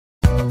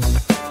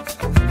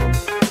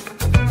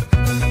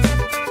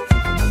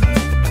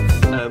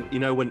You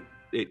know, when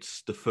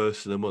it's the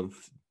first of the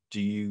month, do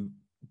you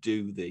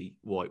do the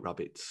white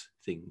rabbits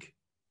thing?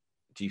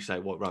 Do you say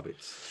white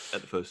rabbits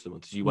at the first of the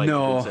month? Do you wake up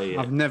and say it?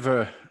 I've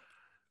never.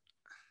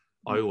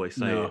 I always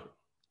say it.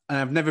 And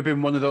I've never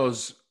been one of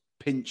those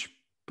pinch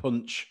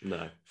punch.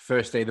 No.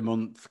 First day of the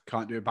month,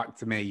 can't do it back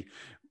to me.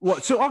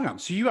 What? So hang on.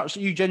 So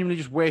you genuinely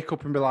just wake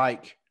up and be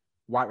like,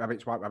 white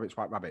rabbits, white rabbits,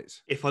 white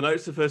rabbits. If I know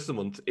it's the first of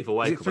the month, if I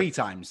wake up, 3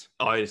 times?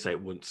 I only say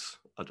it once.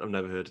 I've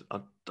never heard. I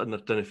don't know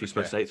if you're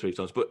supposed to say it 3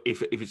 times, but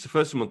if it's the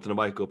first of the month and I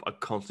wake up, I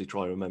constantly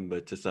try and remember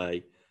to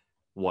say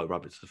white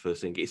rabbits the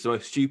first thing. It's the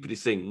most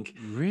stupidest thing,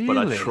 really? But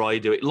I try to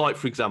do it. Like,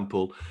 for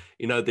example,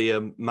 you know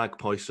the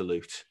magpie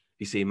salute.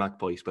 You see a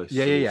magpie, you're supposed to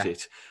salute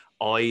it.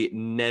 I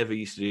never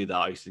used to do that.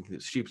 I used to think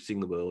it's the stupidest thing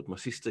in the world. My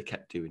sister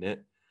kept doing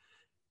it.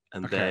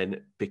 And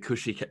then because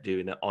she kept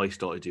doing it, I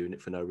started doing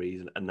it for no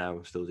reason. And now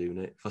I'm still doing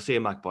it. If I see a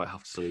magpie, I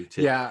have to salute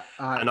it. Yeah.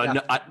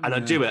 I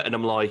do it. And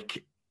I'm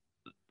like,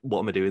 what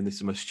am I doing? This is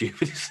the most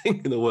stupidest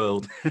thing in the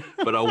world.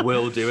 But I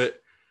will do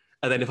it.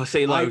 And then if I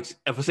see loads,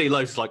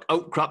 it's like,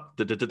 oh, crap.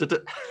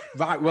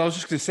 Right. Well, I was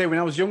just going to say, when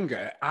I was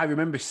younger, I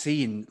remember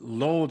seeing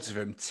loads of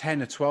them,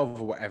 10 or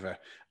 12 or whatever.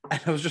 And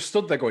I was just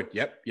stood there going,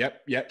 yep.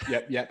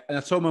 And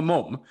I told my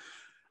mum,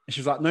 and she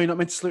was like, no, you're not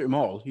meant to salute them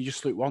all. You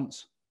just salute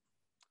once.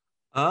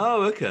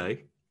 Oh,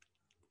 okay.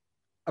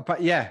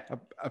 But yeah,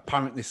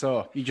 apparently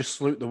so. You just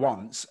salute the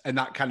once, and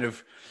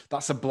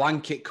that's a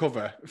blanket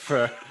cover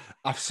for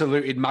I've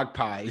saluted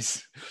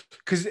magpies.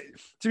 Because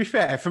to be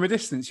fair, from a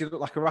distance, you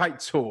look like a right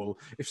tool.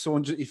 If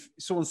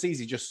someone sees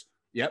you, just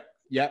yep.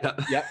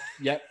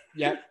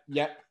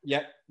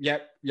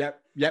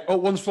 Oh,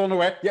 one's flown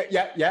away.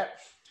 Yep.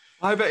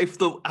 How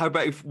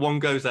about if one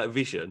goes out of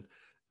vision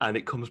and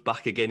it comes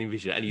back again in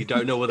vision and you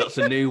don't know whether that's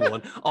a new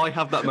one? I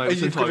have that moment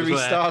sometimes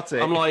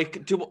where I'm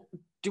like, do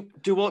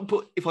I?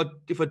 But if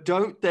I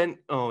don't, then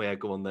oh yeah,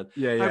 go on then.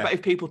 Yeah. How about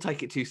if people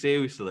take it too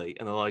seriously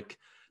and they're like,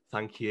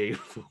 thank you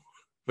for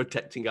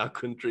protecting our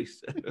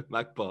country's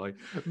magpie.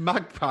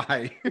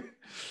 Magpie.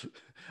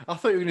 I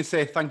thought you were going to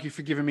say thank you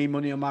for giving me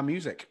money on my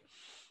music.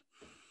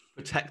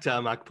 Protect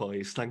our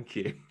magpies. Thank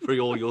you for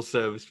all your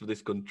service for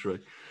this country.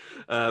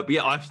 But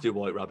yeah, I have to do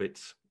white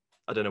rabbits.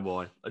 I don't know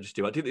why. I just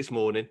do. I did it this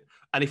morning.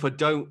 And if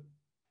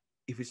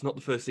it's not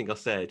the first thing I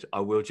said,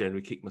 I will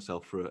generally kick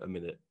myself for a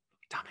minute.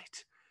 Damn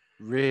it.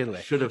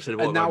 Really? Should have said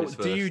white rabbits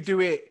first. Do you do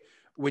it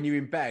when you're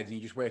in bed and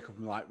you just wake up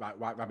and like, right,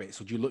 white rabbits?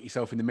 Or do you look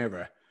yourself in the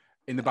mirror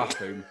in the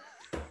bathroom,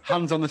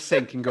 hands on the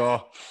sink and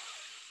go,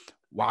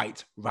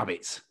 white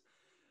rabbits?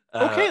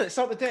 Okay, let's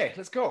start the day.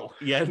 Let's go.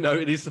 Yeah, no,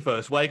 it is the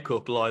first. Wake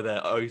up, lie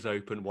there, eyes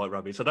open, white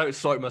rabbits. I don't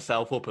psych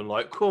myself up and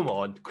like, come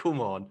on,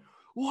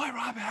 white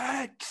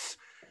rabbits,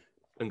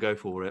 and go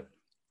for it.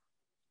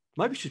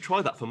 Maybe we should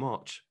try that for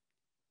March.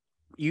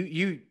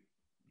 You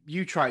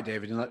try it,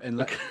 David,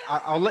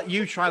 I'll let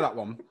you try that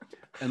one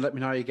and let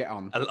me know how you get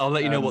on. I'll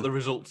let you know what the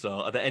results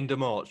are at the end of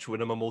March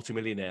when I'm a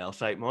multimillionaire. I'll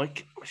say,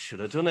 Mike, I should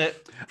have done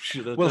it.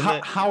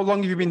 How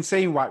long have you been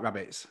saying white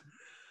rabbits?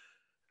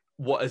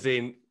 What, as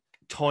in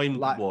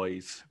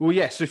time-wise? Well,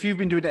 yes. Yeah, so if you've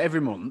been doing it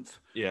every month,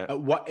 at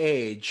what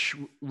age,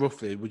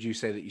 roughly, would you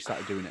say that you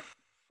started doing it?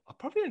 I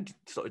probably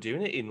started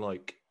doing it in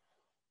like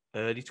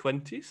early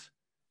 20s.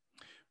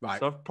 Right.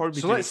 So I've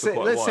probably let's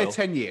say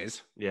 10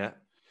 years. Yeah.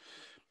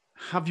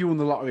 Have you won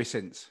the lottery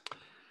since?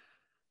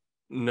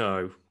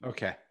 No.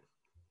 Okay.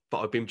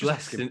 But I've been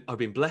blessed. I've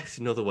been blessed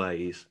in other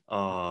ways.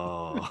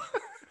 Oh.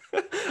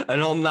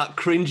 And on that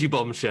cringy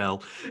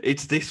bombshell,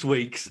 it's this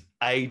week's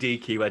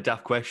ADQ, a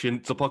daft question.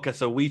 It's a podcast,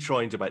 so we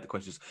try and debate the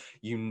questions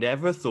you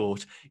never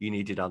thought you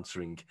needed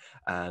answering.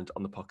 And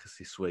on the podcast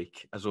this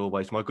week, as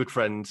always, my good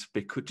friend,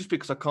 just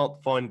because I can't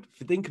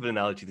think of an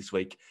analogy this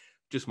week,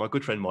 just my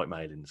good friend Mike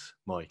Malins.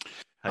 Mike,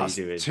 how you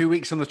doing? 2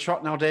 weeks on the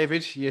trot now,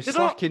 David. You're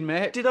slacking,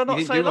 mate. Did I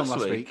not say last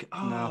week?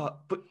 Oh, no.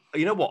 But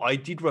you know what? I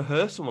did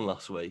rehearse one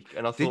last week,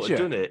 and I thought I'd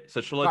done it.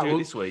 So shall I do it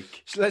this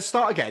week? Let's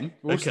start again.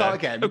 We'll start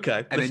again.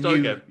 Okay, and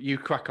then you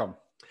crack on.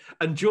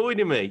 And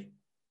joining me,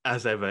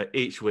 as ever,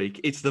 each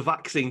week, it's the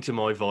vaccine to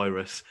my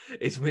virus.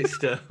 It's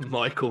Mr.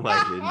 Michael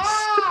Malins.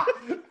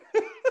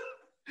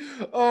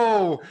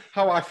 Oh,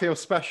 how I feel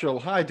special.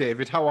 Hi,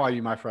 David. How are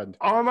you, my friend?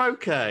 I'm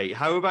okay.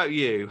 How about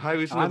you? How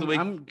is another week?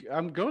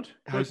 I'm good.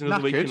 How's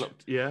another week in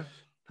lockdown?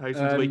 How's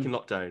another week in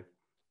lockdown?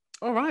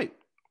 All right.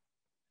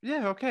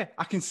 Yeah, okay.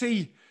 I can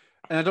see,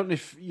 and I don't know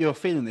if you're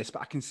feeling this,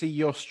 but I can see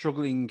you're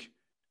struggling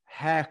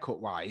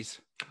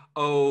haircut-wise.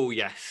 Oh,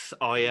 yes.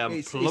 I am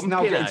It's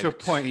now getting to a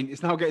point.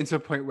 It's now getting to a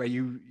point where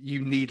you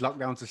need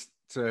lockdown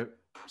to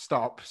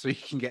stop so you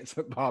can get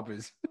to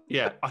barbers.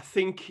 Yeah, I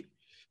think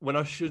when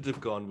I should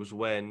have gone was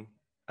when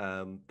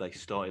they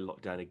started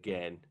lockdown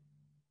again.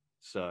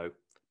 So,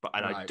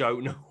 I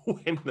don't know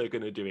when they're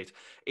going to do it.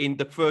 In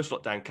the first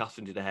lockdown,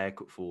 Catherine did a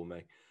haircut for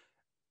me,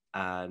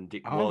 and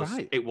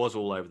it was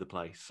all over the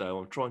place. So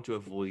I'm trying to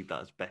avoid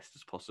that as best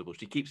as possible.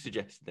 She keeps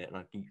suggesting it, and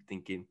I keep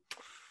thinking,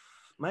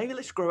 maybe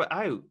let's grow it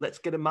out. Let's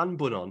get a man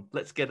bun on.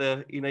 Let's get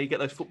you get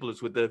those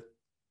footballers with the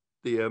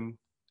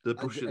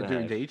brush in their hair.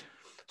 Indeed.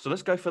 So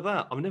let's go for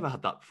that. I've never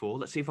had that before.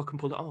 Let's see if I can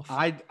pull it off.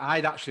 I'd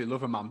actually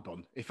love a man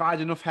bun. If I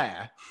had enough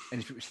hair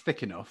and if it was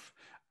thick enough,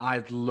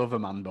 I'd love a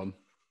man bun.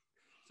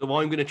 So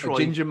I'm going to try a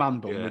ginger man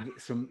bun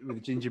with a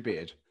ginger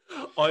beard.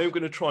 I am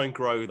going to try and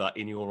grow that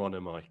in your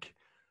honour, Mike.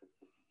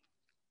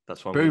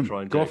 That's what I'm Boom, going to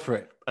try and do. Go for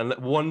it. And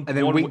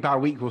then week by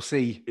week, we'll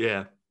see.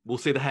 Yeah, we'll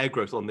see the hair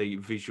growth on the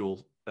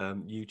visual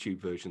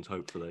YouTube versions,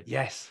 hopefully.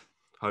 Yes.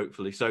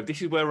 Hopefully. So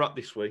this is where we're at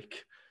this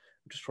week.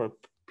 I'm just trying to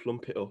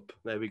plump it up.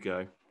 There we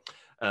go.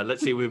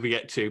 Let's see where we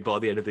get to by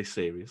the end of this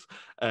series.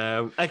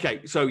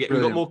 Okay, so yeah,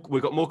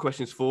 we've got more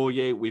questions for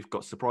you. We've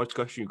got a surprise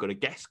question. We've got a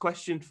guest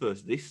question for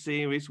this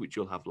series, which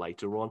you'll have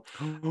later on.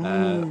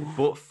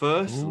 But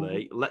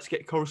firstly, let's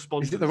get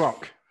correspondence. Is it The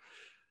Rock?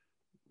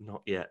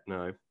 Not yet.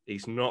 No,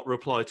 he's not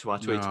replied to our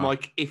tweets.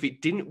 Mike, if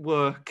it didn't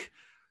work,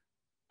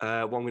 what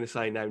I'm going to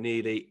say now,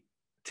 nearly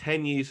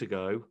 9 years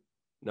ago,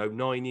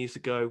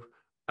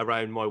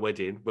 around my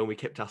wedding, when we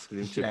kept asking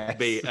him to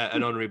be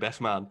an honorary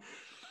best man,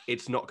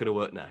 it's not going to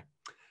work now.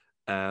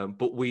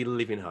 But we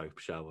live in hope,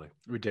 shall we?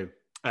 We do.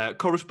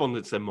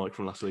 Correspondence then, Mike,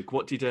 from last week.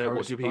 What did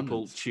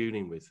people tune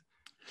in with?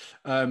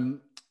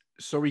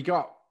 So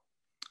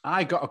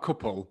I got a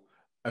couple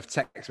of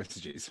text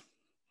messages,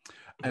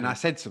 and I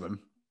said to them,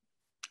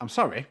 I'm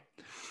sorry,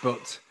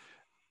 but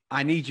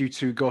I need you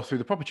to go through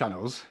the proper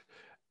channels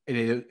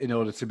in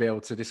order to be able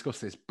to discuss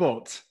this.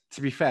 But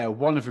to be fair,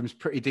 one of them is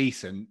pretty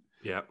decent.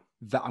 Yeah.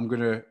 That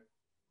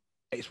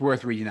it's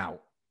worth reading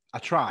out. I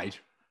tried,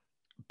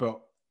 but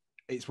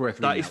it's worth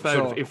reading out. That is fair.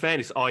 So, in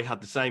fairness, I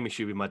had the same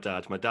issue with my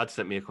dad. My dad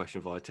sent me a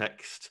question via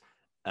text,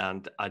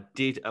 and I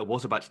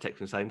was about to text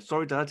him saying,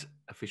 sorry, Dad,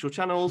 official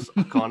channels,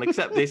 I can't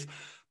accept this.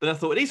 But I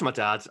thought, it is my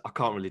dad, I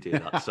can't really do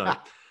that.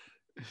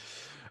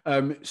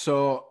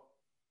 So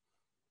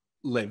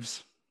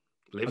Lives.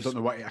 I don't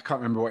know I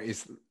can't remember what it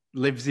is.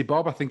 Livesy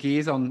Bob, I think he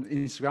is on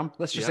Instagram.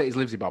 Let's just say it's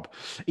Livesy Bob.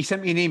 He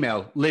sent me an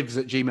email,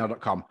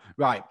 lives@gmail.com.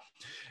 Right.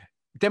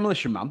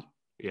 Demolition Man.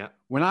 Yeah.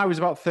 When I was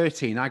about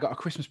 13, I got a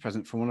Christmas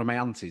present from one of my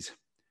aunties.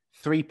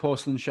 3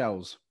 porcelain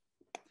shells.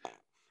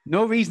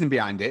 No reasoning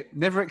behind it.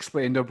 Never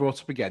explained or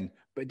brought up again.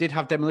 But it did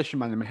have Demolition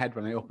Man in my head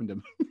when I opened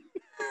them.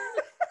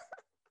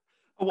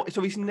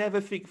 So he's never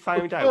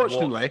found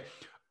out?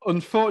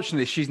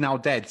 Unfortunately, she's now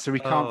dead. So we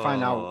can't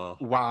find out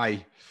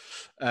why.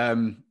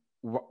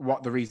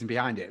 What the reason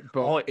behind it.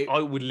 But I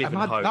would live in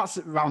hope. That's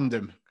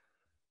random.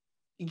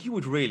 You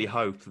would really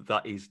hope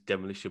that is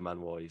Demolition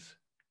Man wise.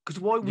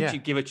 Because why would you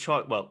give a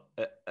child,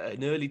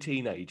 an early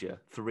teenager,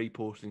 3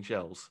 porcelain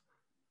shells?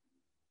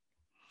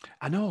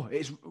 I know.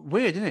 It's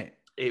weird, isn't it?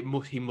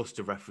 He must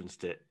have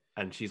referenced it.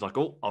 And she's like,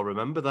 oh, I'll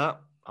remember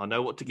that. I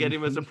know what to get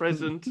him as a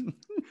present.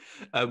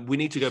 We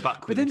need to go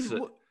backwards.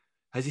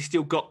 Has he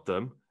still got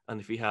them? And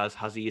if he has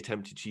he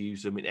attempted to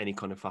use them in any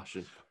kind of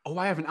fashion? Oh,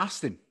 I haven't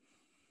asked him.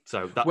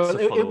 So that's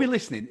he'll be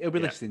listening. He'll be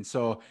listening.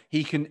 So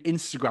he can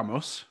Instagram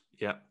us.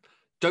 Yeah.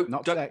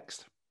 Don't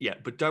text. Yeah,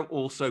 but don't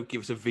also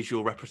give us a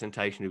visual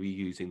representation of you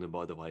using them,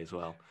 by the way, as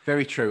well.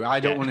 Very true.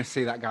 I don't want to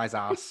see that guy's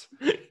ass.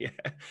 Yeah.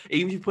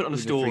 Even if you put it on a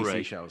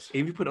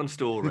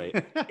story,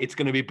 it's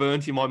going to be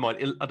burnt in my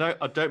mind.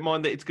 I don't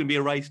mind that it's going to be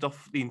erased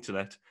off the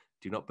internet.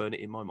 Do not burn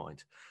it in my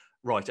mind.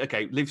 Right.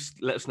 Okay. Liv,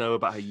 let us know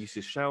about her use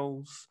of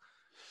shells.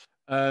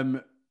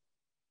 And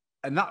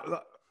that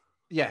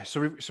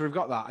so we've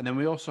got that, and then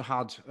we also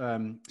had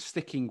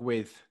sticking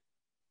with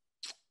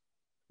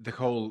the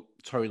whole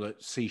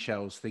toilet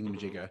seashells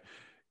thingamajigger.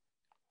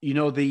 You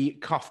know, the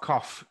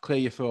cough, clear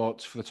your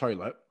throat for the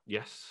toilet.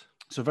 Yes.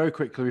 So very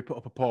quickly, we put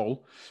up a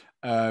poll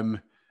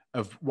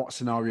of what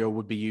scenario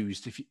would be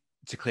used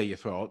to clear your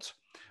throat.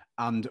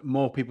 And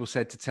more people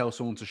said to tell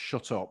someone to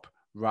shut up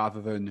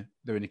rather than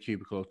they're in a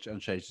cubicle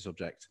and change the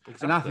subject.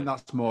 Exactly. And I think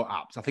that's more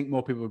apt. I think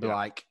more people would be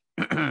like,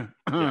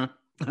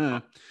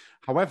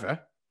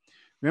 However,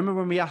 remember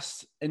when we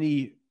asked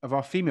any of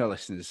our female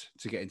listeners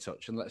to get in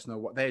touch and let us know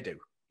what they do?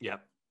 Yeah.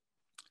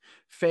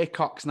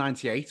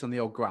 Faircox98 on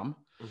the old gram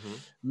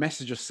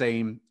message us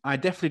saying, I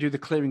definitely do the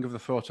clearing of the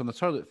throat on the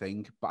toilet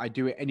thing, but I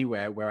do it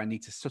anywhere where I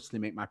need to subtly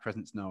make my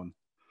presence known.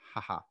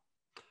 Haha.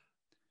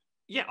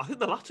 Yeah, I think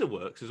the latter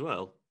works as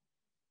well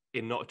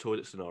in not a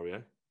toilet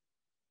scenario.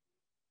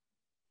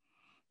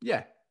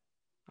 Yeah.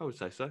 I would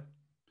say so.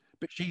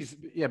 But she's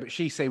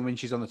saying when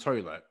she's on the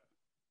toilet.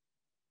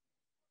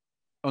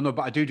 Oh, no,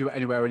 but I do it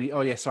anywhere. I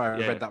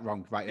read that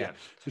wrong. Right, yeah.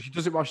 So she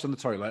does it while she's on the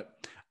toilet.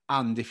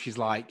 And if she's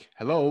like,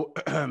 hello.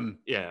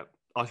 Yeah,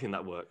 I think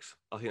that works.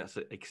 I think that's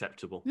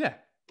acceptable. Yeah.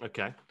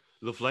 Okay,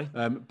 lovely.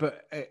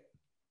 But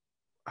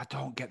I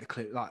don't get the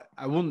clear. Like,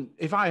 I wouldn't,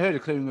 if I heard a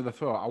clearing of the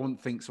throat, I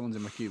wouldn't think someone's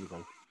in my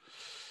cubicle.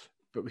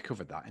 But we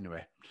covered that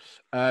anyway.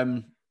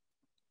 And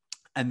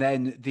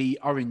then the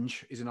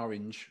orange is an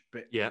orange,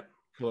 but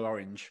colour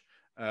orange.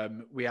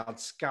 We had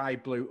Sky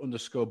Blue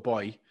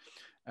 _boy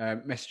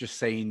message us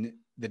saying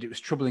that it was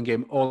troubling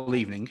him all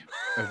evening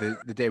of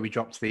the day we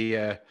dropped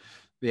the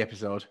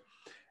episode.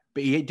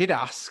 But he did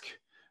ask,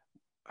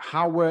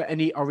 how were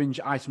any orange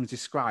items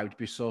described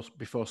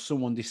before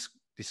someone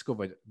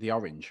discovered the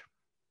orange?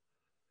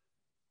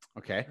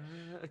 Okay.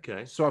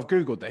 Okay. So I've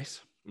Googled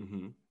this.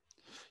 Mm-hmm.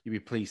 You'll be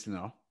pleased to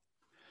know.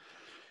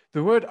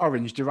 The word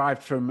orange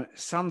derived from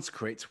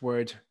Sanskrit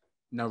word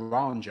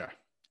naranja.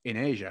 In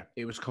Asia,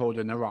 it was called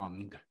a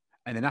narang.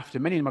 And then after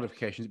many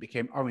modifications, it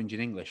became orange in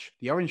English.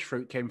 The orange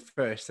fruit came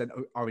first, then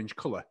orange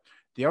colour.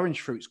 The orange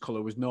fruit's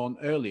colour was known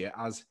earlier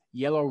as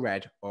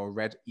yellow-red or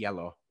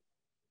red-yellow.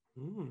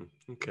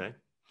 Okay.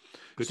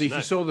 Good So to if know.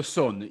 you saw the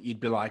sun, you'd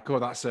be like, oh,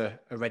 that's a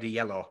reddy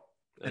yellow.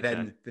 And Okay.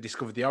 then they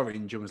discovered the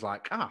orange and was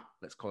like,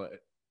 let's call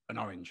it an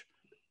orange.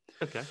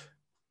 Okay.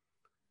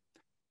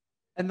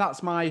 And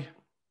that's my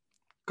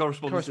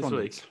Correspondence this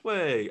week.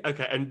 Wait,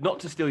 okay, and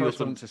not to steal your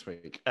thunder. this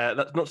week.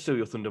 That's not to steal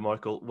your thunder,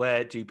 Michael.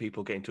 Where do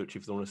people get in touch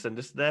if they want to send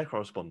us their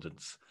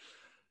correspondence?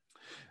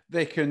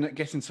 They can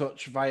get in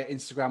touch via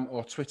Instagram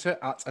or Twitter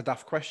at a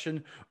daft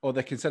question, or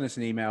they can send us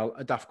an email,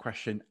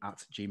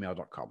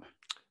 adaftquestion@gmail.com.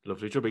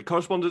 Lovely, Chubby.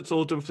 Correspondence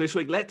all done for this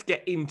week. Let's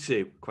get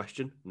into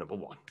question number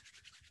 1.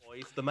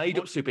 Boys, the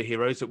made-up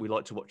superheroes that we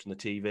like to watch on the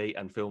TV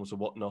and films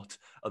and whatnot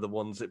are the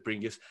ones that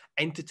bring us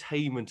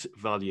entertainment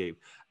value.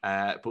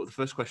 But the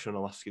first question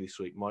I'll ask you this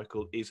week,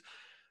 Michael, is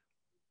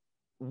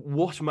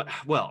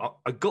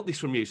I got this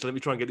from you, so let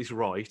me try and get this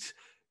right.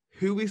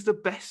 Who is the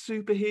best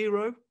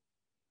superhero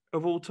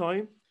of all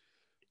time?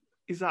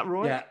 Is that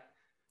right?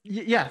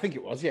 Yeah, I think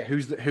it was. Yeah,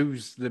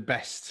 who's the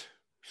best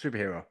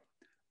superhero?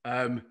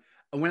 And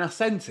when I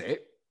sent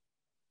it,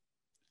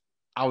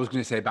 I was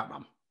going to say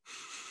Batman.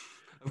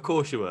 Of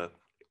course you were.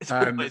 It's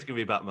going to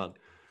be Batman.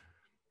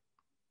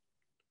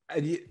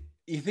 And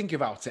you think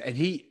about it, and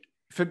he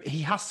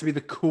has to be the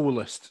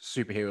coolest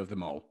superhero of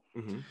them all.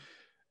 Mm-hmm.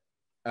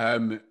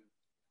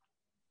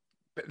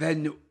 But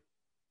then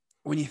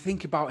when you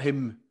think about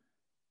him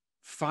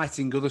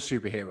fighting other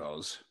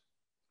superheroes,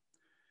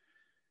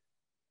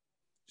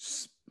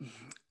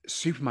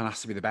 Superman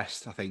has to be the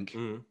best, I think.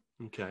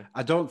 Okay.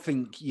 I don't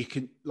think you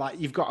can,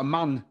 you've got a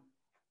man.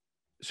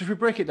 So if we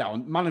break it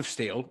down, Man of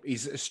Steel,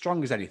 he's as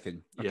strong as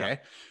anything. Okay. Yeah.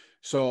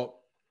 So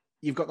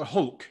you've got the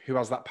Hulk who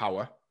has that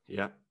power.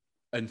 Yeah.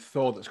 And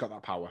Thor that's got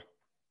that power.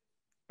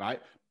 Right.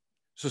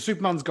 So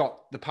Superman's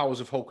got the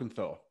powers of Hulk and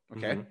Thor.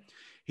 Okay. Mm-hmm.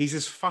 He's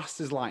as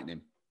fast as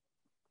lightning.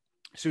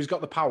 So he's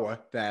got the power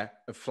there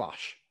of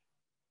Flash.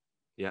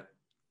 Yeah.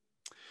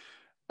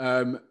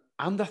 And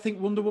I think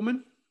Wonder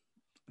Woman.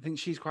 I think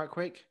she's quite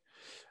quick.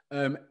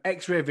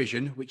 X-ray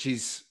vision, which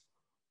is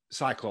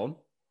Cyclone.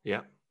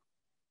 Yeah.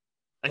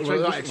 X-ray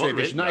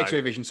vision, not X-ray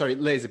vision. Sorry,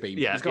 laser beam.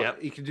 Yeah,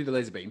 he can do the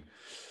laser beam.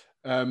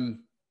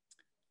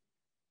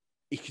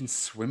 He can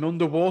swim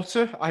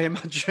underwater, I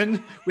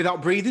imagine,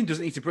 without breathing.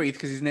 Doesn't need to breathe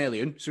because he's an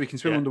alien, so he can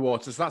swim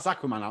underwater. So that's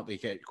Aquaman out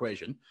the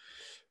equation.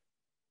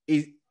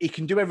 He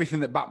can do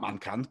everything that Batman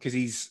can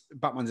because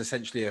Batman's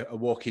essentially a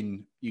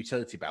walking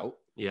utility belt.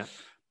 Yeah.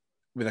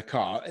 With a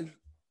car.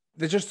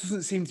 There just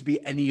doesn't seem to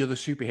be any other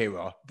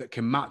superhero that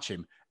can match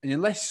him. And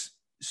unless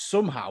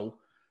somehow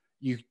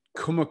you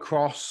come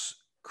across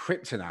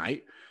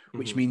kryptonite,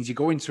 which means you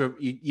go into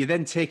you're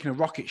then taking a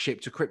rocket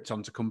ship to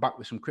Krypton to come back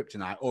with some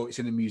kryptonite, or it's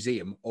in a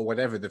museum or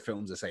whatever the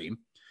films are saying.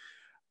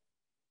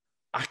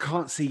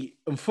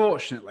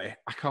 Unfortunately,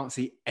 I can't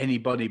see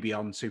anybody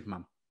beyond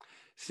Superman.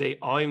 See,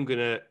 I'm going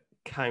to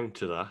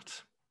counter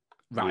that.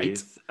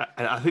 Right.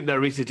 I think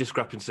there is a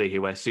discrepancy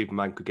here where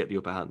Superman could get the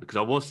upper hand, because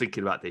I was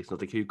thinking about this and I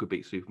think who could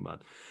beat Superman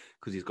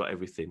because he's got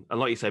everything. And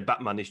like you say,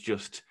 Batman is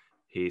just,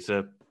 he's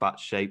a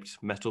bat-shaped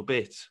metal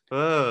bit.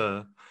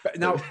 But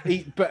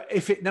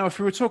if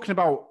we were talking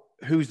about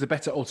who's the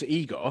better alter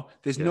ego,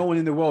 there's no one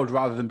in the world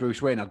rather than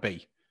Bruce Wayne I'd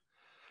be.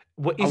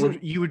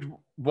 You would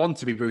want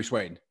to be Bruce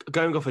Wayne.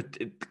 Going off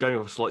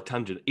a slight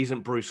tangent,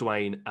 isn't Bruce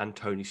Wayne and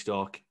Tony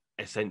Stark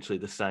essentially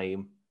the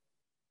same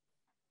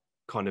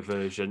kind of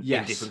version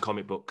in different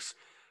comic books?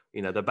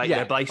 You know, they're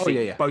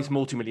basically both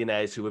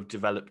multimillionaires who have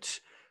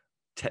developed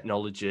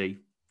technology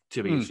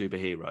to be a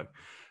superhero.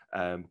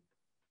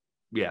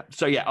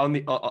 So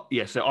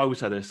I would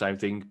say the same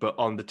thing, but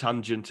on the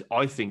tangent,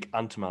 I think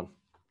Ant-Man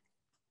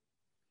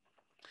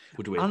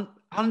would win.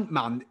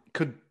 Ant-Man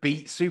could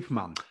beat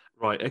Superman.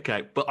 Right,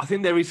 okay. But I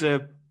think there is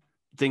a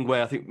thing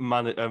where I think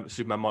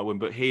Superman might win,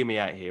 but hear me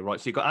out here, right?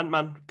 So you've got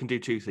Ant-Man can do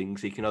two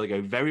things. He can either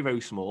go very,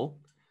 very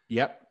small.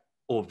 Yep.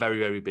 Or very,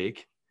 very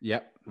big.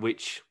 Yep.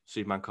 Which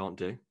Superman can't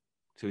do.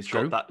 So he's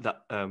got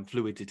that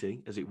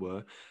fluidity, as it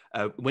were.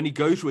 When he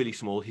goes really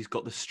small, he's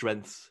got the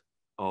strength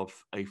of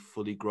a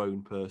fully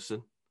grown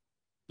person.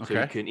 Okay.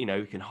 So he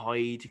can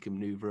hide, he can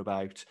maneuver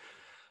about.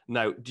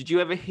 Now, did you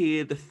ever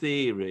hear the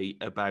theory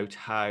about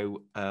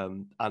how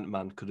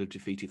Ant-Man could have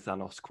defeated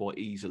Thanos quite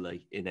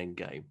easily in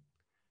Endgame,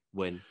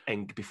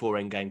 before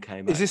Endgame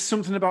came out? Is this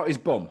something about his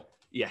bum?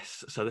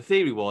 Yes. So the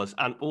theory was,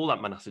 and all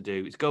Ant-Man has to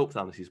do is go up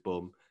Thanos'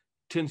 bum,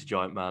 turns to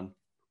Giant Man,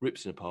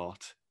 rips him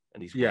apart,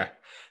 and he's won.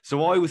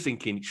 So I was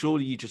thinking,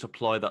 surely you just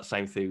apply that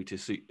same theory to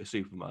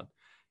Superman.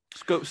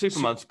 Just go up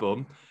Superman's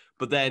bum,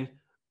 but then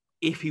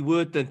if he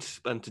were then to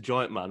spend to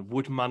Giant Man,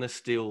 would Man of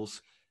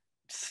Steel's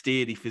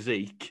sturdy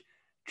physique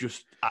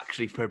just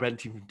actually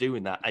prevent him from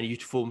doing that? And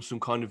you'd form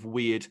some kind of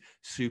weird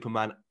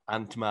Superman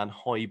Ant-Man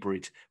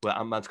hybrid where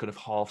Ant-Man's kind of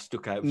half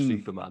stuck out of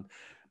Superman.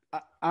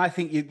 I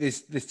think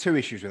there's two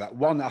issues with that.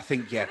 One, I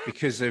think,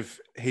 because of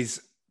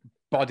his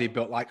body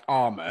built like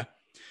armor,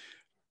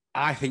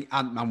 I think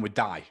Ant-Man would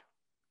die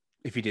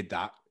if he did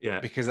that. Yeah.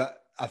 Because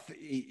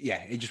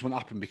it just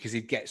wouldn't happen because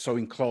he'd get so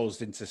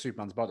enclosed into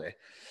Superman's body.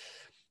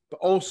 But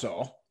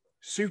also,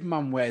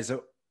 Superman wears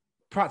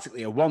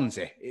practically a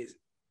onesie.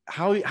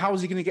 How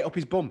is he going to get up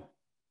his bum?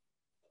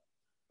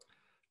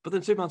 But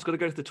then Superman's got to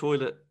go to the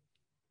toilet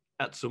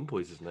at some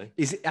point, isn't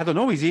he? I don't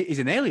know. He's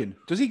an alien.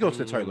 Does he go to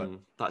the toilet?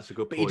 That's a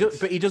good But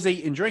point. He does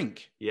eat and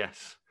drink.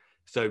 Yes.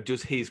 So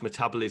does his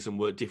metabolism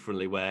work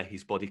differently where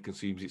his body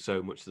consumes it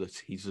so much that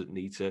he doesn't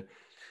need to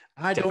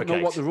I don't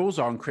know what the rules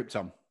are on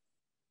Krypton.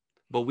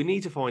 Well, we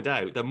need to find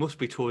out. There must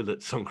be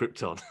toilets on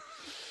Krypton.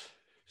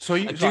 So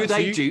do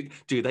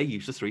they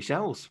use the 3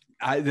 shells?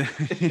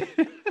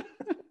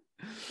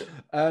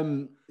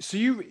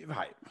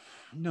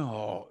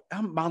 No,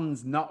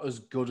 Ant-Man's not as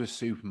good as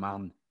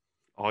Superman.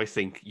 I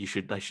think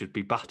they should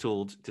be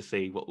battled to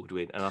see what would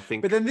win. And I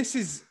think, but then this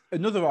is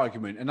another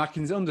argument, and I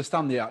can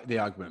understand the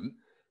argument.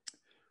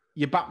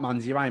 Your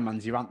Batmans, your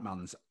Iron-Mans, your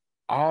Ant-Mans,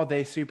 are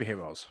they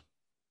superheroes?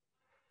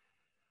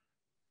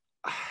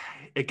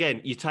 Again,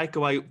 you take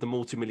away the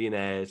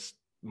multimillionaires'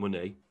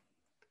 money.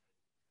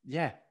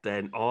 Yeah.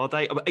 Then are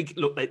they?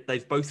 Look,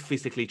 they've both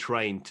physically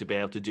trained to be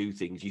able to do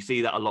things. You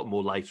see that a lot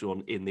more later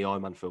on in the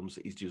Iron Man films.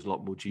 He's doing a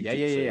lot more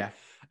jiu-jitsu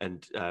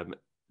and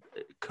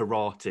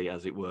karate,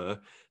 as it were,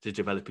 to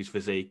develop his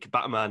physique.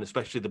 Batman,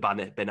 especially the Ben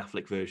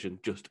Affleck version,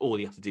 just all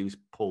he has to do is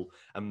pull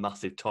a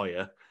massive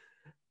tire.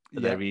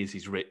 And there he is,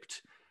 he's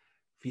ripped.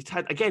 If you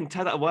take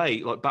that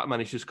away, like Batman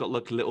has just got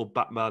like a little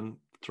Batman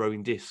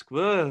throwing disc.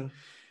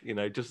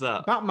 Just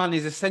that. Batman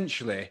is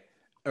essentially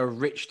a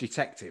rich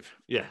detective.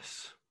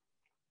 Yes.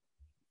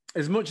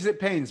 As much as it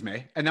pains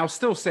me, and I'll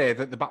still say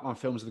that the Batman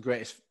films are the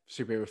greatest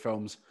superhero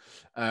films,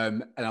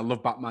 and I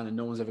love Batman, and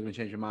no one's ever going to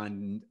change my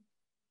mind, and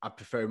I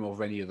prefer him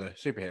over any other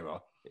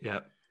superhero. Yeah.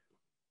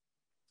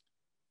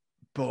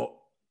 But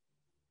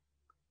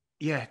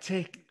yeah,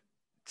 take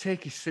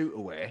his suit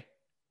away.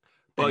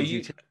 But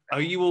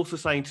are you also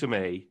saying to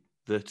me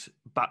that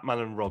Batman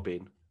and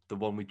Robin, the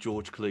one with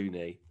George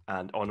Clooney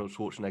and Arnold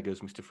Schwarzenegger as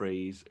Mr.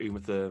 Freeze,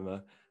 Uma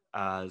Thurman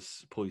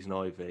as Poison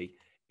Ivy,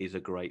 is a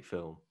great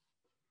film?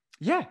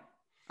 Yeah,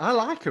 I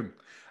like him.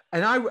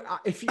 And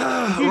if you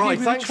right,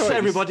 thanks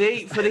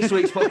everybody for this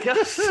week's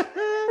podcast.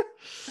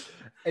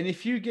 And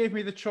if you gave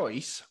me the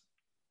choice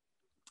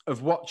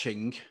of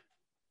watching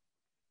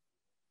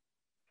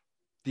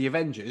The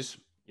Avengers,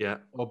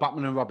 or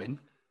Batman and Robin,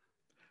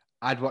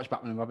 I'd watch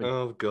Batman and Robin.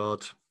 Oh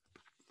God,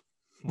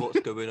 what's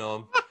going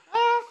on?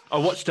 I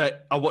watched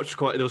there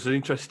was an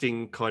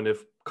interesting kind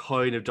of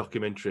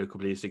documentary a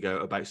couple of years ago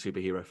about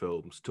superhero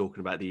films,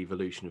 talking about the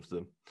evolution of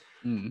them.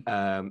 And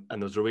there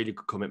was a really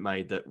good comment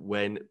made that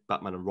when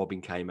Batman and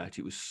Robin came out,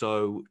 it was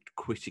so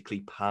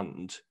critically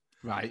panned,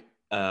 right?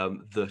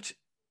 That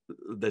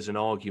there's an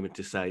argument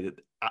to say that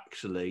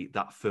actually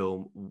that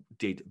film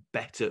did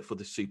better for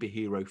the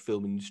superhero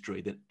film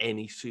industry than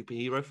any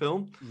superhero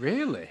film.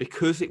 Really?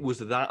 Because it was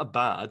that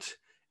bad,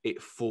 it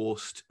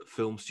forced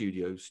film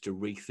studios to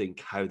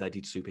rethink how they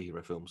did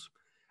superhero films.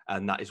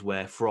 And that is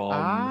where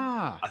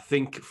I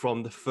think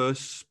from the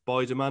first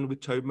Spider-Man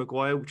with Tobey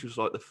Maguire, which was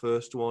like the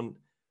first one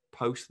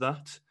post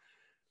that.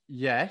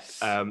 Yes.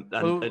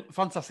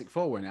 Fantastic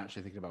Four, when you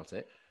actually think about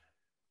it.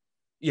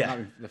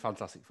 Yeah. The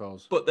Fantastic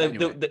Fours. But they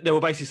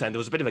were basically saying there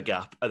was a bit of a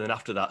gap. And then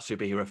after that,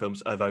 superhero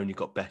films have only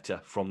got better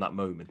from that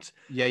moment.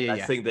 I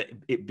think that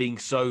it being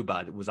so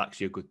bad was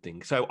actually a good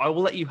thing. So I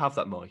will let you have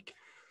that, Mike.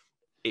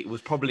 It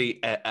was probably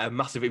a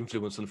massive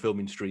influence on the film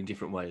industry in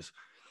different ways.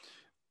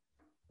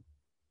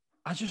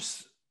 I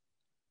just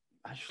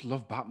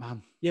love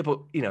Batman. Yeah,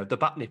 but the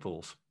bat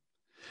nipples.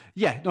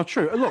 Yeah, no,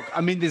 true. Look, I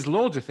mean, there's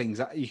loads of things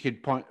that you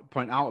could point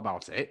out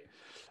about it.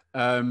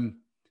 But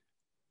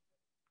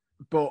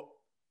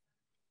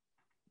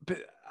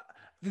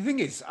the thing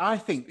is, I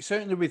think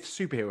certainly with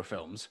superhero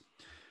films,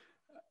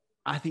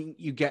 I think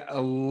you get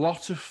a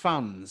lot of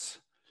fans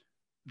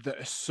that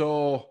are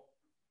so,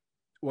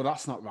 well,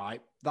 that's not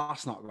right.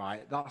 That's not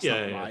right. That's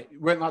not right. It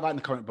weren't like that in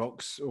the comic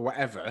books or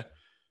whatever.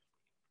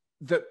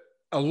 That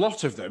a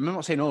lot of them, I'm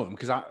not saying all of them,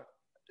 because I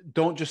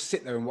don't just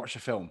sit there and watch a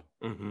film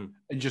and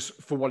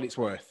just for what it's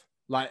worth.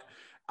 Like,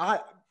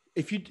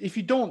 if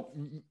you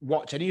don't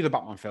watch any of the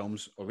Batman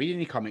films or read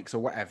any comics or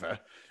whatever,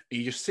 and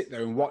you just sit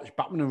there and watch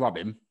Batman and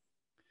Robin,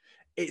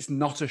 it's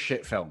not a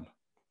shit film.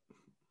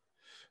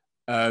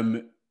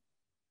 But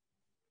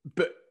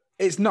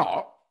it's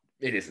not.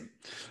 It isn't.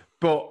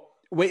 But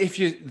if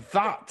you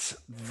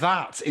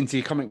that into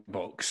your comic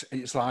books,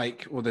 it's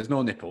like, well, there's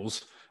no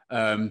nipples,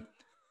 and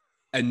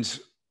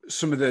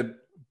some of the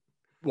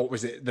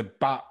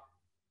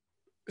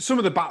some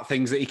of the bat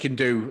things that he can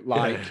do.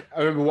 Like I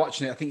remember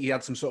watching it. I think he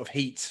had some sort of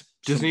heat.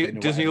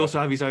 Doesn't he also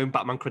have his own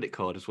Batman credit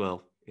card as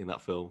well in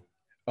that film?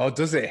 Oh,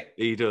 does he?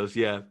 He does,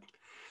 yeah.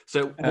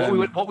 So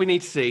what we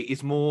need to see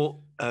is more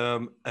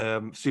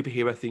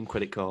superhero themed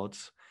credit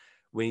cards.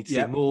 We need to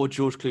see more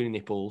George Clooney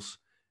nipples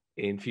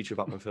in future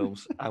Batman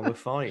films, and we're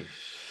fine.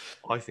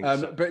 I think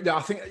so. But I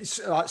think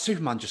it's, like,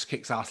 Superman just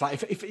kicks ass.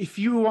 Like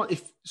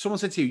if someone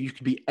said to you, you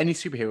could be any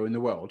superhero in the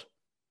world,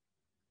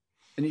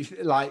 And if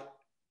like,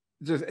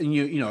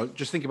 and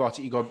just think about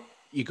it.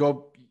 You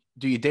go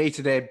do your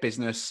day-to-day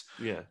business.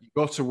 Yeah. You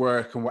go to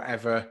work and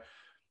whatever.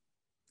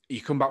 You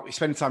come back, you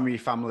spend time with your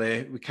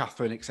family, with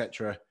Catherine,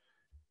 etc.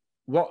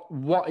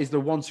 What is the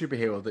one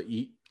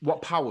superhero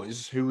what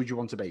powers, who would you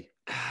want to be?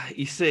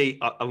 You see,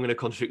 I'm going to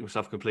contradict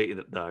myself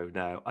completely though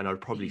now, and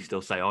I'd probably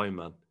still say Iron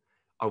Man.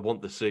 I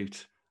want the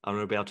suit. I'm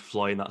going to be able to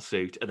fly in that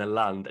suit and then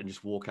land and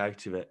just walk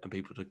out of it, and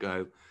people would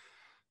go,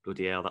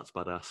 "Bloody hell, that's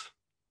badass."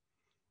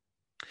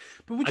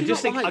 But would I you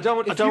just not think like, I don't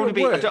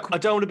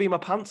want to be in my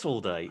pants all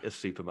day as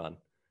Superman,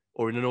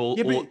 or in an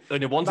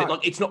in a onesie.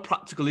 Like, it's not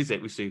practical, is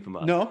it, with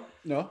Superman?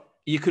 No.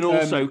 You can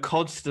also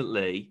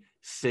constantly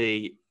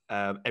see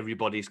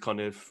everybody's kind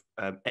of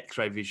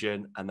X-ray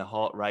vision and the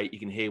heart rate. You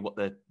can hear what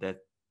they're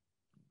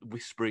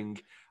whispering.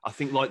 I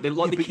think like they're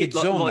like the kid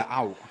zone that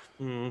out.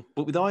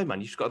 But with Iron Man,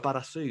 you've just got a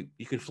badass suit.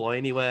 You can fly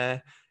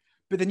anywhere.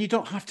 But then you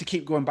don't have to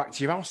keep going back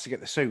to your house to get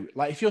the suit.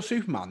 Like if you're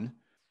Superman,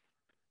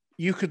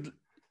 you could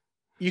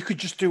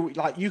just do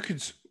like you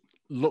could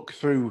look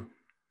through.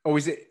 Oh,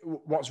 is it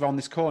what's around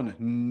this corner?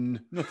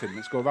 Nothing.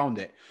 Let's go around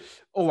it.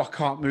 Oh, I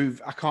can't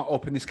move. I can't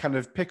open this can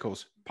of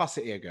pickles. Pass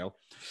it here, girl.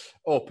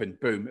 Open.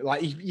 Boom.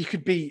 Like you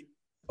could be.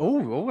 Oh,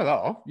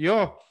 hello.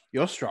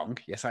 You're strong.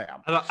 Yes, I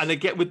am. And I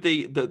get with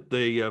the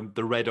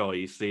red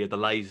eyes, the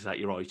lasers at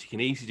your eyes. You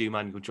can easily do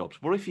manual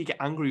jobs. What if you get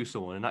angry with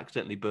someone and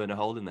accidentally burn a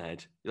hole in their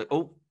head? You're like,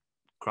 oh,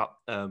 crap.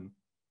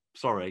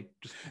 Sorry.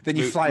 Then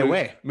you fly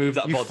away. Move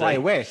that body. You fly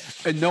away,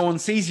 and no one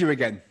sees you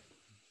again.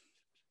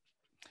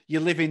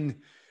 You live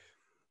in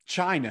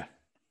China.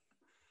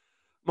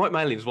 Mike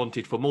Malin's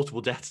wanted for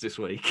multiple deaths this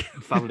week.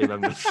 Family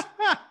members.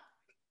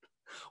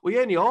 We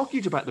only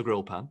argued about the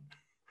grill pan.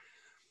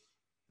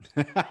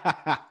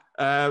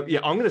 I'm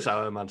going to say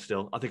Iron Man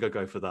still. I think I'll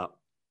go for that.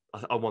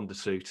 I want the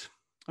suit.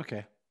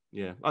 Okay.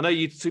 Yeah. I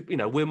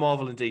know we're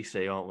Marvel and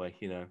DC, aren't we?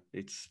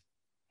 It's...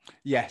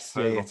 Yes.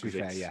 Yeah, to be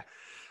fair, yeah.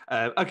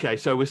 Okay,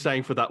 so we're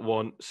saying for that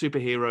one,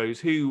 superheroes,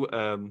 who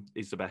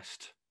is the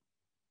best?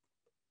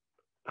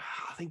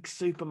 I think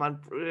Superman.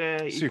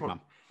 Superman.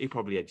 He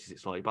probably edges it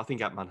slightly, but I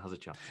think Ant-Man has a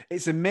chance.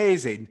 It's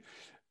amazing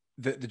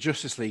that the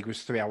Justice League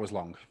was 3 hours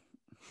long.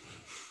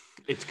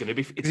 It's going to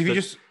be...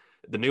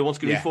 the new one's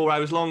going to be 4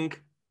 hours long.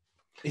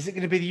 Is it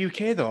going to be the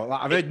UK, though?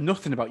 Like, I've heard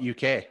nothing about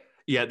UK.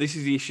 Yeah, this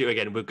is the issue.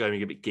 Again, we're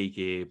going a bit geeky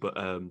here, but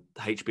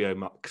HBO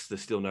Max,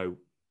 there's still no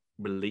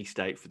release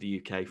date for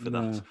the UK for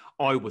that.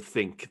 I would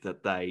think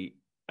that they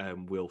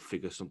will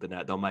figure something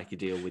out. They'll make a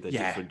deal with a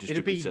different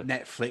distributor. It'll be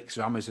Netflix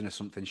or Amazon or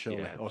something,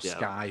 surely, or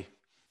Sky.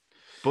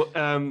 But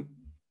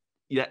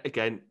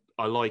again,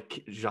 I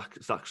like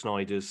Zack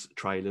Snyder's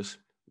trailers.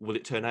 Will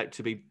it turn out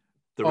to be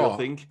the real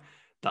thing?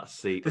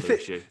 That's the other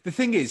issue. The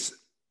thing is,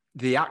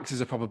 the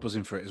actors are probably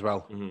buzzing for it as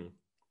well. Mm-hmm.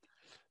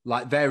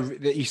 Like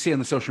you see on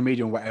the social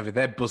media and whatever,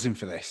 they're buzzing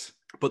for this.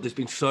 But there's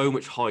been so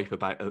much hype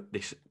about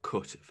this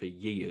cut for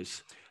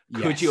years.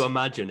 Could you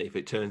imagine if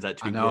it turns out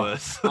to be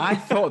worse? I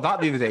thought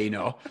that the other day,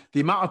 the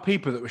amount of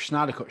people that were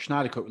Snyder Cut,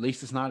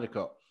 released the Snyder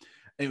Cut.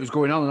 And it was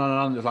going on and on and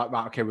on. It was like,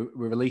 right, okay, we're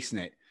releasing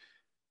it.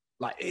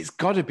 Like, it's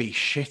got to be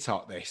shit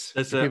out this.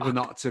 People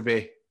not to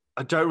be.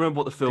 I don't remember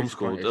what the film's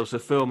called. There was a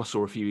film I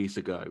saw a few years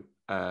ago.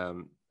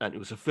 And it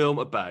was a film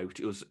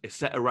it's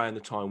set around the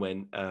time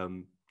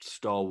when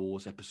Star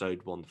Wars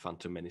Episode 1, The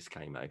Phantom Menace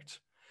came out.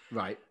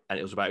 Right. And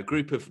it was about a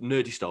group of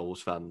nerdy Star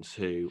Wars fans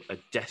who are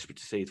desperate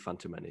to see The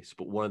Phantom Menace,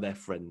 but one of their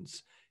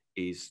friends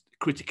is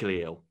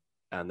critically ill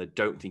and they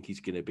don't think he's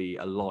going to be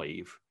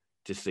alive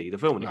to see the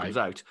film when it comes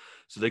out.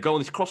 So they go on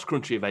this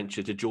cross-country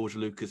adventure to George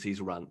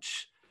Lucas's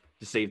ranch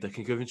to see if they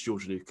can convince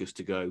George Lucas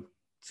to go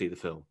see the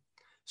film.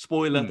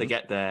 Spoiler, they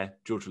get there,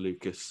 George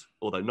Lucas,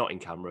 although not in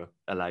camera,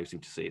 allows him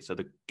to see it. So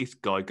this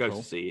guy goes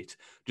to see it,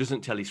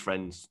 doesn't tell his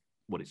friends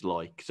what it's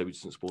like, so he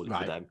doesn't spoil it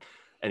for them.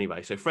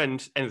 Anyway, so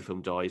friend, end of the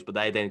film dies, but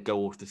they then go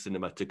off to the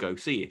cinema to go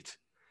see it.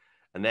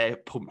 And they're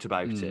pumped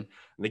about it. And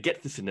they get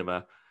to the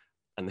cinema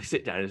and they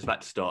sit down and it's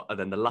about to start. And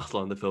then the last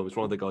line of the film is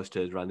one of the guys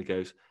turns around and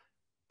goes,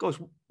 guys,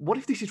 what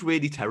if this is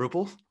really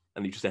terrible?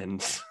 And he just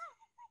ends.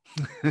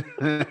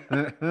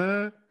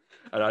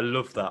 And I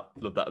love that.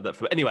 Love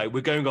that. Anyway, we're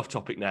going off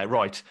topic now.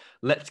 Right,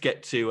 let's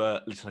get to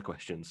listener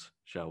questions,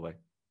 shall we?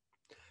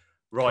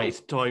 Right, It's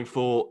time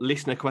for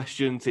listener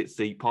questions. It's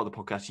the part of the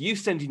podcast. You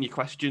send in your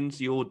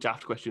questions, your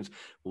daft questions.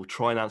 We'll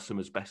try and answer them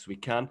as best we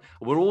can.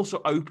 We're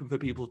also open for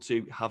people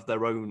to have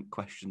their own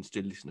questions,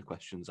 to listener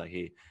questions I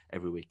hear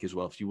every week as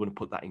well. If you want to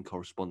put that in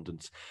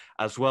correspondence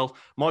as well.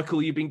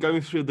 Michael, you've been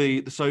going through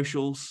the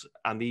socials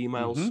and the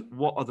emails. Mm-hmm.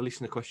 What are the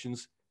listener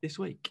questions this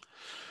week?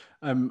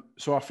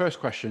 So our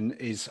first question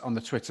is on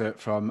the Twitter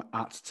from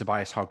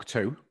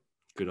 @TobiasHog2.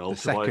 Good old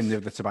the Tobias. Second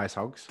of the Tobias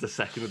Hogs. The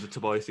second of the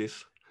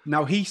Tobiases.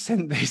 Now, he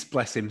sent this,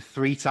 bless him,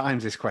 3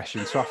 times, this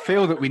question. So I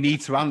feel that we need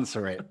to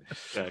answer it.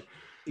 Okay.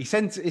 He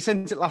sent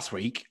it last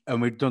week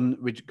and we'd gone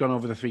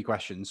over the 3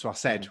 questions. So I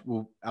said,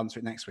 we'll answer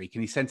it next week.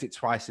 And he sent it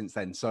twice since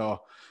then. So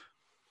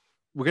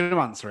we're going to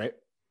answer it.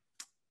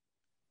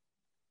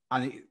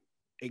 And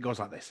it goes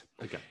like this.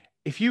 Okay.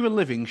 If you were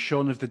living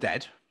Shaun of the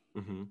Dead,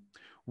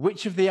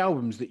 which of the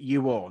albums that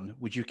you own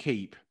would you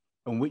keep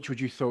and which would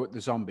you throw at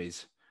the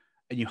zombies?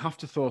 And you have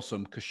to throw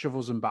some because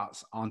shovels and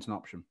bats aren't an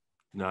option.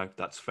 No,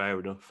 that's fair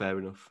enough. Fair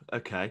enough.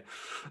 Okay.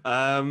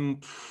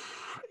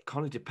 It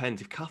kind of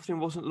depends. If Catherine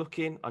wasn't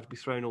looking, I'd be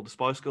throwing all the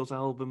Spice Girls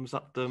albums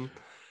at them.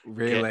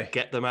 Really?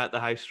 Get them out the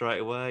house straight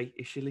away.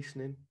 Is she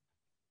listening?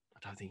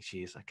 I don't think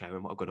she is. Okay, we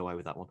might have got away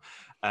with that one.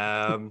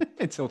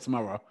 Until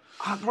tomorrow.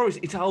 I promise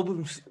it's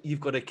albums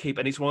you've got to keep,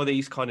 and it's one of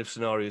these kind of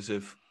scenarios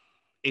of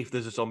if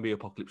there's a zombie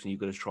apocalypse and you've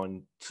got to try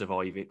and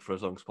survive it for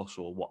as long as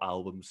possible. What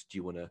albums do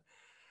you want to?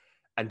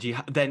 And do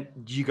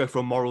you go for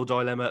a moral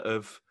dilemma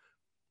of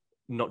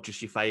not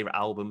just your favorite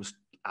albums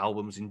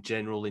in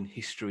general in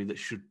history that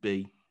should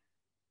be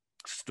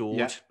stored?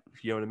 Yeah.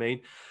 If you know what I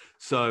mean.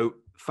 So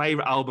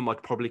favorite album,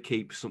 I'd probably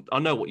keep some. I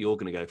know what you're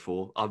going to go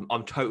for.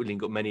 I'm totally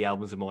got many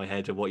albums in my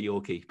head of what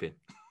you're keeping.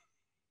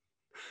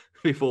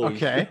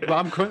 Okay,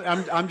 well,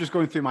 I'm just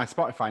going through my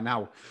Spotify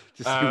now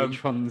to see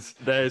which ones.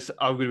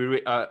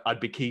 I'd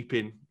be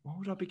keeping. What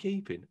would I be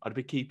keeping? I'd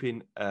be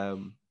keeping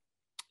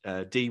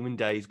Demon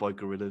Days by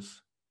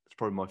Gorillaz. It's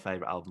probably my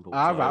favorite album.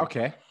 Right,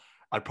 okay.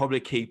 I'd probably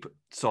keep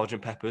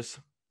Sgt. Pepper's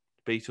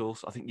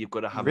Beatles. I think you've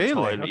got to have really? a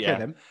time. Okay, yeah,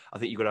 then. I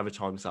think you've got to have a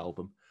timeless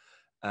album.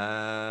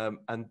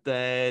 And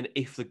then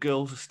if the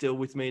girls are still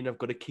with me and I've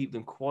got to keep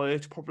them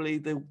quiet, probably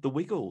the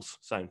Wiggles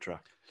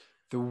soundtrack.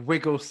 The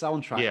Wiggles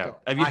soundtrack. Yeah.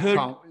 Have you heard?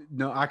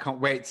 I can't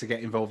wait to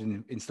get involved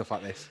in stuff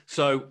like this.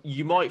 So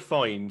you might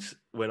find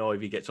when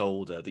Ivy gets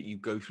older that you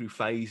go through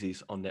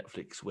phases on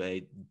Netflix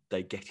where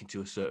they get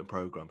into a certain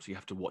program, so you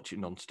have to watch it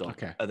non-stop,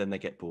 okay, and then they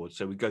get bored.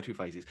 So we go through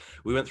phases.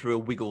 We went through a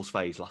Wiggles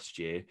phase last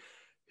year,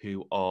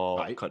 who are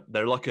right.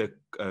 They're like a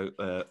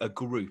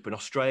group, an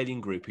Australian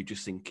group who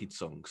just sing kids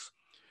songs.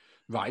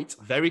 Right.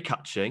 Very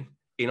catchy.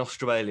 In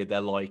Australia,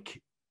 they're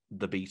like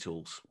the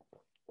Beatles.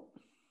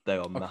 They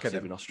are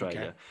massive in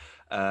Australia.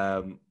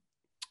 Okay.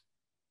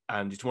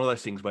 And it's one of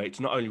those things where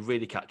it's not only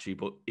really catchy,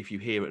 but if you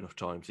hear it enough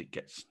times, it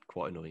gets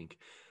quite annoying.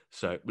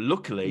 So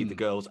luckily, the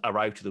girls are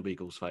out of the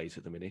Wiggles phase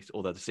at the minute,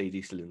 although the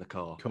CD's still in the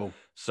car. Cool.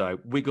 So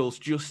Wiggles,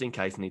 just in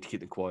case, I need to keep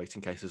them quiet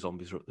in case the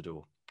zombies are at the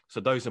door. So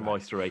those are my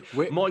three.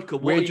 Michael,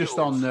 we're just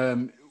on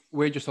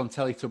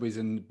Teletubbies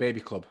and Baby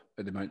Club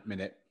at the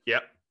minute.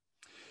 Yep.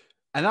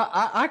 And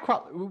I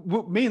quite,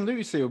 me and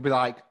Lucy will be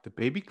like, the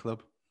Baby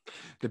Club.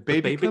 The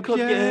baby club,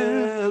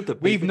 yeah.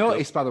 We've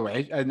noticed, by the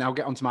way, and I'll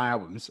get onto my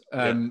albums.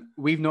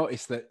 We've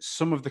noticed that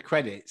some of the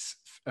credits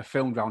are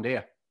filmed around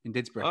here in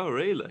Didsbury. Oh,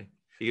 really?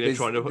 You're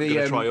going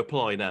to try to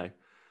apply now?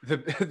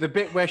 The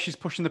bit where she's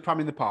pushing the pram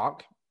in the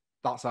park,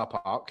 that's our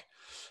park.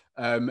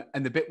 And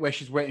the bit where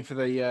she's waiting for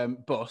the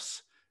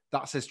bus,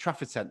 that says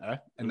Trafford Centre,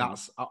 and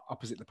that's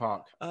opposite the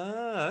park.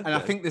 Okay. And I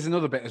think there's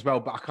another bit as well,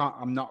 but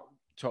I'm not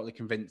totally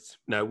convinced.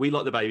 No, we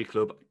like the Baby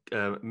Club.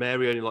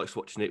 Mary only likes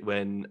watching it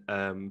when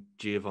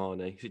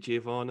Giovanni, is it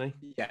Giovanni?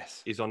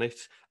 Yes. Is on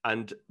it.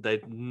 And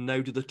they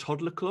know the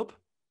Toddler Club.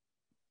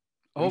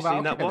 Have you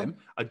seen that one? Then.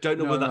 I don't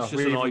know whether that's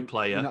just an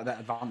iPlayer. We're not that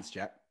advanced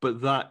yet.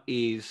 But that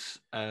is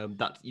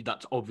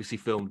that's obviously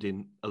filmed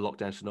in a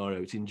lockdown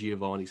scenario. It's in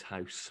Giovanni's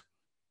house.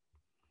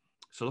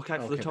 So look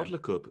out for the Toddler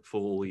Club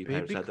for all you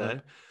parents out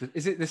there.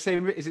 Is it the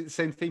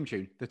same theme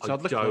tune? The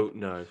Toddler Club? I don't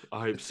know. I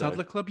hope so.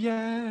 Toddler Club,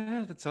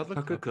 yeah. The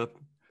Toddler Club.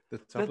 The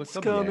Toddler Let's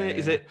Club, come yeah. in.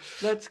 Is it?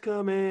 Let's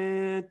come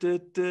in.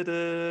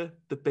 The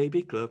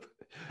Baby Club.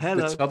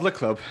 Hello. The Toddler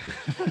Club.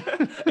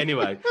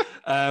 Anyway,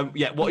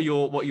 what are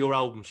your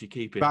albums you're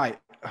keeping? Right.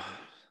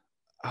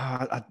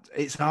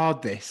 It's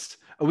hard. This.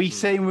 Are we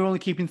saying we're only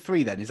keeping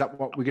 3? Then is that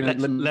what we're going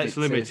to limit? Let's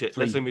limit it.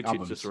 Let's limit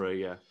albums? it to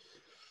 3. Yeah.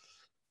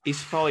 Is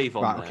 5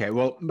 on there? Okay.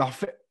 Well,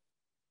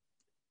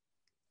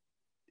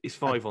 is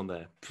 5 on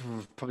there?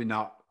 Probably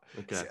not.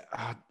 Okay.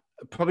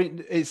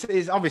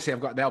 It's obviously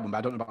I've got the album, but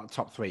I don't know about the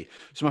top 3.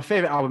 So my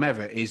favorite album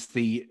ever is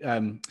the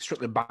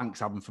Strictly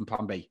Banks album from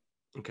Plan B.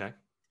 Okay.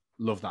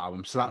 Love that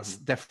album. So that's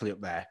definitely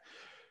up there.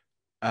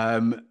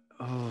 A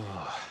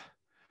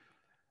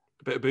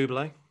bit of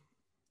Bublé?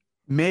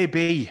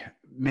 Maybe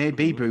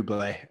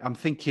Bublé. I'm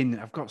thinking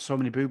I've got so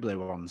many Bublé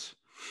ones.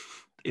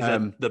 Is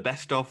that the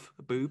best of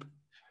Boob?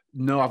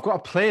 No, I've got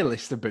a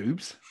playlist of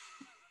boobs.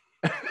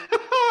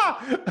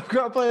 I've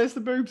got a playlist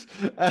of boobs.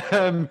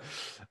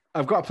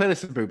 I've got a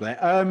playlist of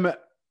Bublé.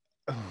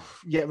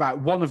 Yeah, right.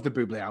 One of the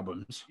Bublé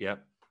albums.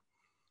 Yep.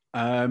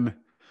 And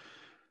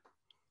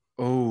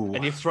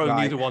you've thrown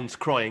the other ones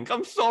crying.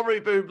 I'm sorry,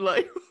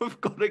 Bublé.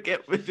 I've got to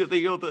get rid of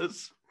the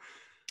others.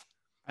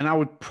 And I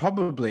would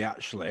probably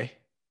actually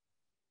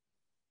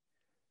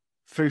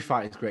Foo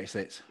Fighters Greatest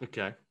Hits.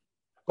 Okay.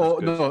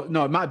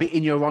 No, it might be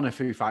In Your Honor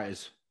Foo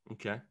Fighters.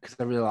 Okay. Because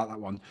I really like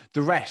that one.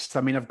 The rest,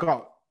 I mean, I've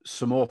got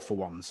some awful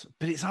ones,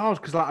 but it's hard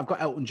because I've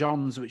got Elton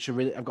John's, which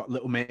I've got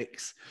Little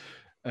Mix.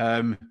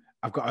 I've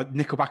got a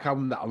Nickelback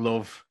album that I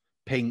love,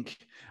 Pink.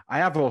 I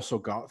have also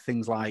got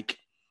things like,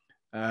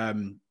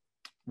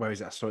 where is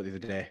that? I saw it the other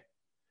day.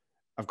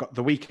 I've got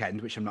The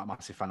Weeknd, which I'm not a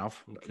massive fan of,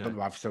 but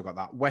I've still got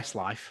that.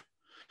 Westlife.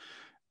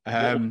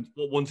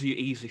 What ones are you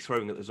easily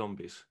throwing at the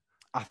zombies?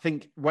 I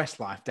think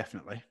Westlife,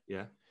 definitely.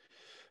 Yeah.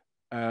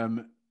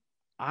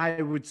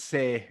 I would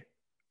say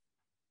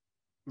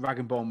Rag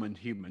and Bone Man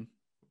Human.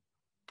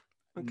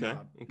 Okay.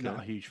 Not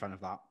a huge fan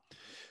of that.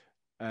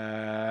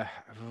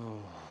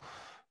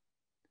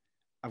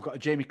 I've got a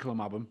Jamie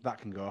Cullum album that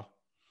can go.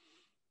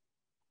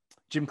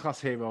 Gym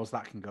Class Heroes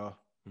that can go.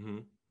 Mm-hmm.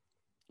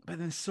 But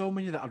there's so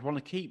many that I'd want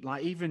to keep.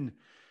 Like even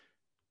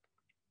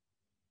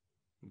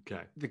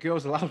the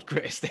Girls Aloud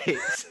Greatest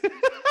Hits.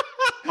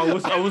 I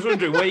was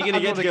wondering where are you going to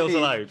get to Girls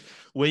Aloud?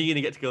 Where are you going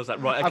to get to Girls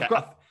Aloud? Right.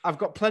 Okay. I've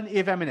got plenty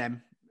of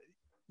Eminem.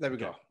 There we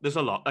go. There's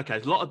a lot. Okay,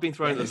 there's a lot have been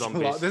thrown at the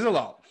zombies. There's a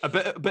lot. A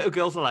bit of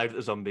Girls Aloud at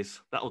the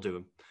zombies. That'll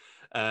do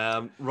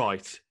them.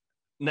 Right.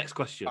 Next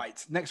question.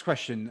 Next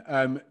question.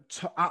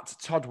 At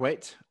Todd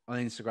Witt on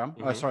Instagram.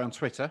 Mm-hmm. On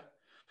Twitter.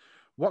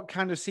 What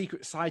kind of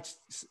secret society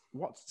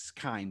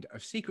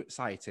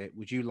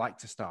would you like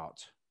to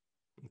start?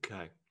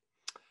 Okay.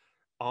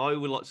 I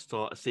would like to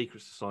start a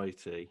secret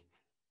society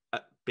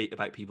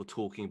about people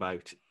talking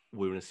about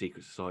we're in a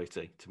secret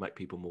society to make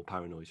people more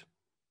paranoid.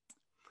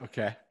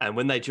 Okay. And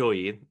when they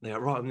join, they're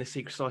like, right, I'm in this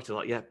secret society.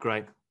 Like, yeah,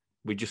 great.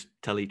 We just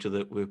tell each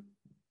other we're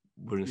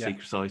in a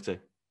secret society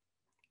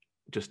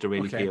just to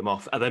really pee them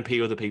off. And then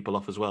pee other people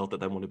off as well that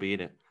don't want to be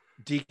in it.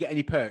 Do you get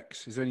any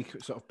perks? Is there any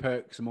sort of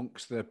perks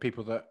amongst the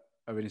people that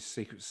are in a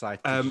secret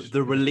society?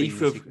 The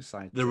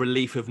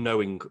relief of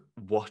knowing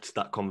what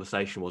that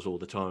conversation was all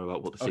the time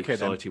about what the secret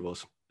society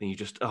was. And you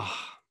just,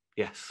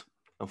 yes,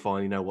 I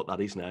finally know what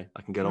that is now.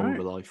 I can get on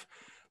with my life.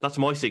 That's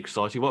my secret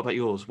society. What about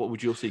yours? What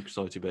would your secret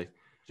society be?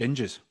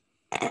 Gingers.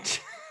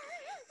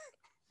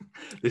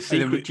 The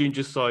secret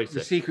ginger society.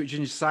 The secret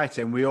ginger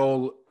society, and we're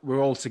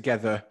all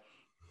together,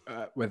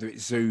 whether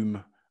it's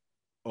Zoom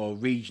or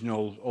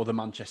regional, or the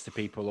Manchester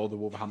people, or the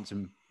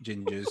Wolverhampton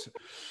gingers.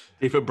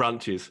 Different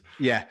branches.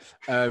 Yeah.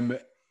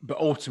 But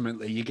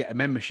ultimately, you get a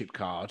membership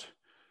card,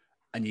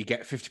 and you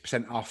get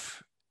 50%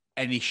 off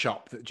any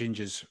shop that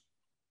gingers,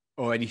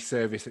 or any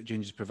service that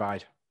gingers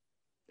provide.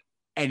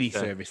 Any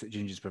service that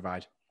gingers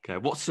provide. Okay.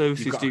 What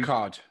services You've got a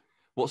card.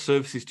 What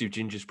services do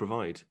gingers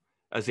provide?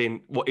 As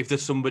in, what if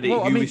there's somebody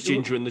who is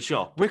ginger in the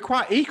shop? We're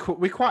quite equal.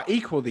 We're quite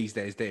equal these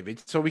days,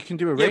 David. So we can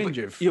do a range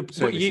of services.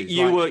 But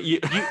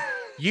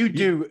you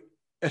do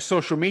a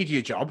social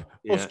media job.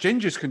 Us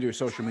gingers can do a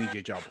social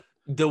media job.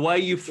 The way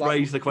you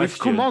phrase the question,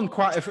 we've come on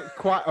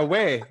quite a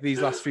way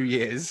these last few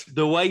years.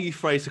 The way you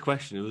phrase the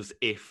question was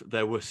if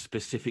there were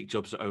specific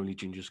jobs that only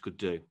gingers could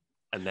do,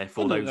 and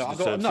therefore I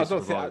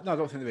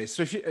don't think there is.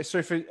 So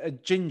if a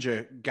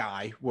ginger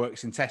guy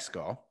works in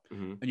Tesco,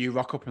 and you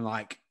rock up and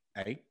like,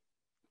 hey,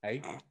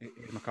 here's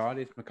my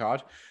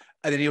card.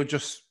 And then he'll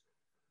just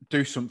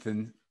do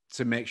something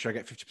to make sure I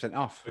get 50%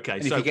 off. Okay.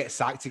 And if you get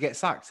sacked, you get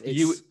sacked.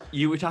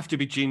 You would have to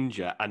be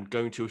ginger and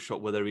go into a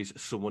shop where there is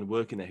someone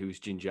working there who is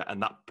ginger,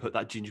 and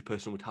that ginger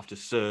person would have to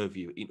serve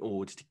you in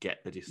order to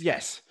get the discount.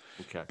 Yes.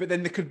 Okay. But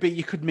then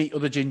you could meet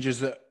other gingers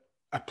that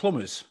are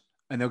plumbers,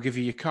 and they'll give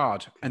you your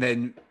card, and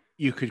then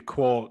you could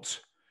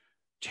quote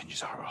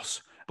 "Gingers are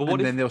us,"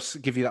 then they'll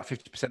give you that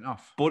 50%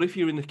 off. But if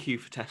you're in the queue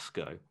for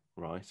Tesco,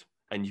 right,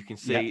 and you can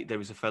see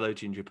there is a fellow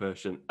ginger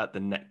person at the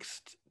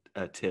next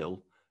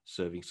till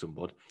serving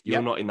someone,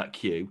 you're not in that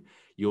queue.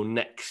 You're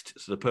next,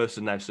 so the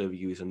person now serving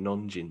you is a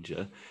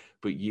non-ginger,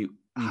 but you're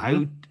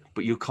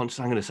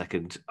constant. Hang on a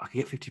second, I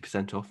can get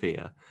 50% off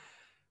here.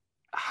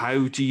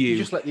 How do you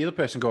just let the other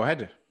person go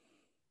ahead?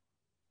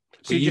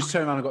 So you just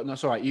turn around and go, no,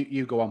 it's all right,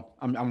 you go on.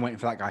 I'm waiting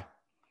for that guy.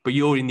 But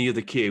you're in the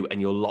other queue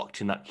and you're locked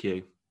in that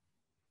queue.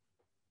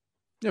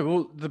 Yeah,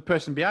 well, the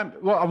person behind...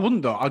 Well, I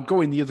wouldn't, though. I'd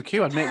go in the other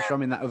queue. I'd make sure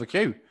I'm in that other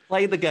queue.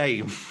 Play the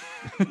game.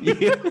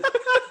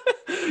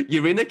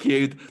 You're in a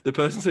queue. The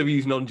person serving you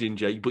is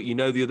non-ginger, but you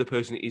know the other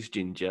person is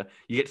ginger.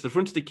 You get to the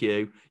front of the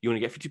queue. You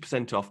want to get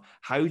 50% off.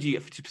 How do you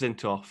get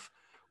 50% off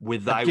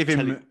without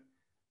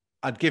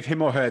I'd give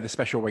him or her the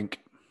special wink.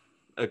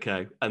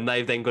 Okay. And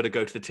they've then got to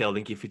go to the till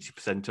and give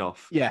 50%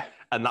 off. Yeah.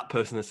 And that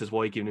person that says,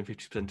 why are you giving him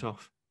 50%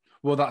 off?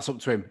 Well, that's up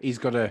to him. He's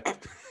got to...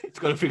 He's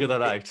got to figure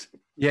that out.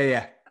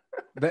 Yeah.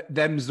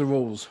 Them's the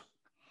rules.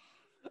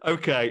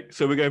 Okay,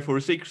 so we're going for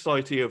a secret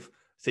society of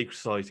secret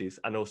societies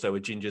and also a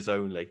gingers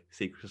only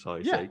secret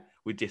society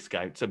with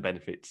discounts and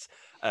benefits.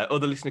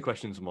 Other listener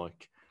questions,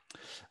 Mike?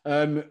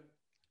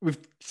 We've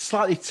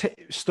slightly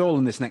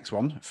stolen this next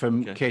one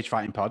from Cage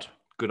Fighting Pod.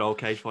 Good old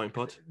Cage Fighting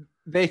Pod.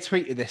 They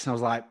tweeted this and I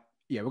was like,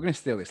 yeah, we're going to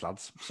steal this,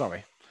 lads.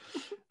 Sorry.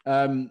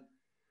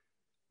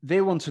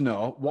 They want to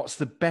know what's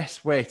the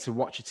best way to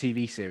watch a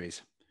TV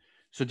series.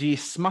 So do you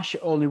smash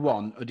it all in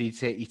one or do you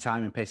take your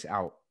time and pace it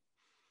out?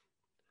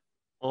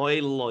 I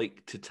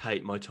like to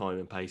take my time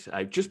and pace it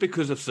out just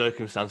because of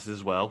circumstances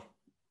as well.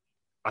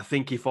 I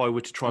think if I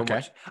were to try and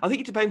watch... I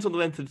think it depends on the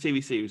length of the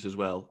TV series as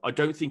well. I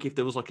don't think if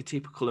there was like a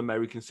typical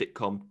American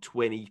sitcom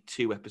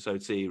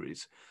 22-episode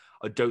series,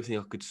 I don't think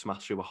I could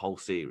smash through a whole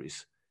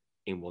series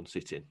in one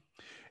sitting.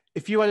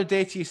 If you had a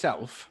day to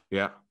yourself...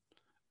 Yeah.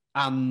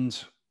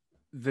 And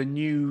the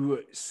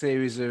new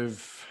series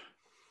of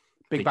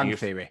Big Bang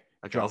Theory...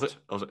 I was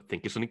like,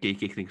 think of something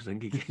geeky,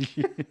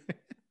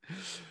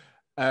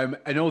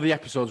 and all the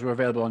episodes were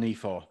available on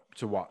E4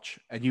 to watch,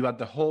 and you had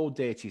the whole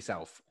day to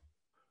yourself.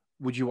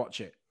 Would you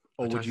watch it,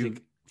 or would you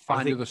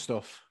find other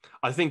stuff?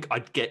 I think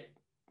I'd get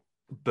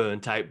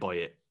burnt out by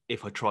it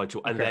if I tried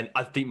to. And then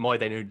I think my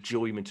then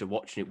enjoyment of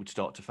watching it would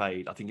start to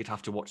fade. I think you'd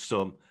have to watch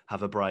some,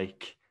 have a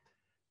break,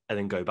 and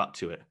then go back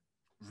to it.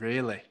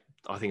 Really?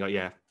 I think,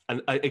 yeah.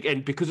 And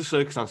again, because of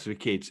circumstances with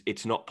kids,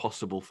 it's not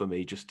possible for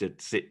me just to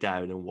sit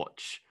down and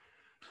watch.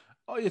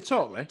 Oh, yeah,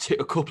 totally.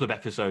 A couple of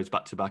episodes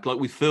back to back. Like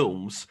with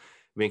films,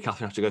 me and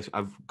Catherine have to go.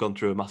 I've gone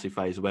through a massive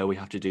phase where we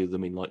have to do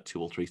them in like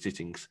 2 or 3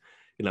 sittings.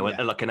 You know,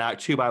 like an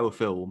 2-hour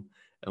film,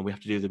 and we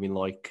have to do them in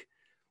like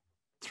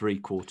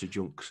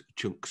 3/4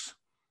 chunks.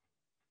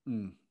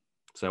 Mm.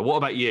 So, what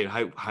about you?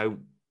 How do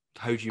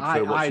you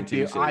prefer watching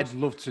TV series? I'd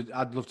love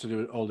to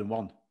do it all in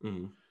one.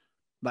 Mm.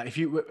 Like if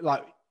you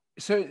like,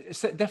 so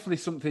it's definitely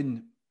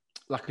something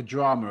like a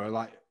drama, or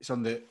like it's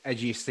on the edge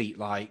of your seat,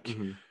 like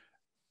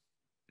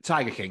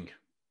Tiger King.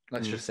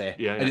 Let's just say,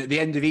 and at the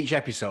end of each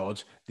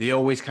episode, they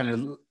always kind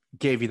of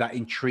gave you that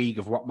intrigue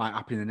of what might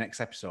happen in the next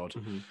episode.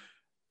 Mm-hmm.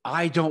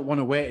 I don't want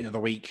to wait another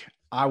week.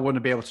 I want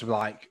to be able to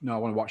no, I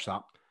want to watch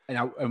that.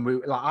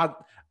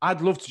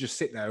 I'd love to just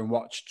sit there and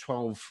watch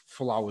 12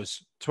 full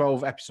hours,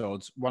 12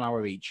 episodes, 1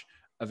 hour each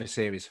of a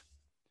series,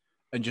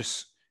 and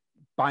just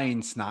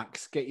buying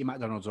snacks, get your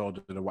McDonald's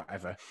ordered or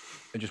whatever,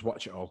 and just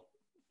watch it all.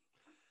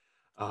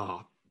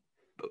 Oh,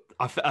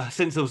 I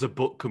sense there was a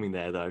book coming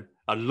there though.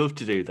 I'd love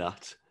to do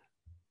that,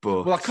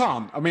 but I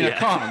can't. I mean,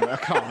 I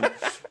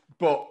can't.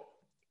 But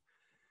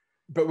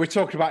we're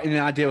talking about in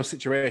an ideal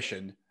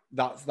situation.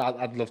 That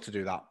I'd love to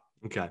do that.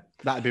 Okay,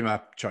 that'd be my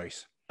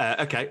choice.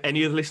 Okay.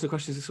 Any other listener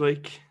questions this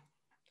week?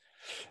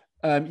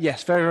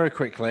 Yes, very, very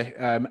quickly.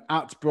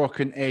 At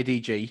Broken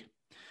ADG,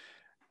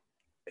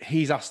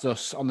 he's asked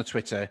us on the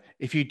Twitter,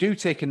 if you do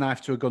take a knife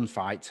to a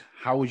gunfight,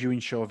 how would you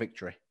ensure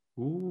victory?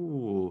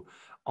 Ooh,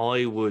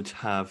 I would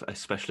have a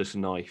specialist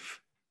knife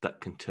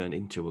that can turn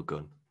into a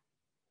gun.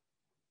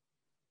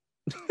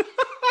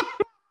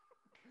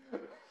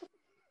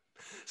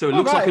 So it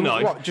looks like a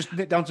knife. What, just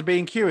down to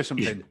B&Q or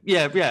something?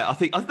 Yeah. I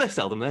think they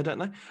sell them there, don't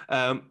they?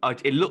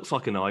 It looks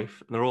like a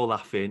knife, and they're all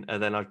laughing,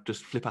 and then I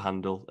just flip a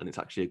handle, and it's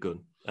actually a gun.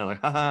 And I'm like,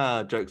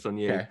 haha, joke's on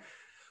you. Okay.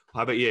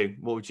 How about you?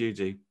 What would you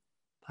do?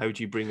 How would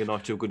you bring a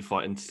knife to a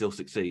gunfight and still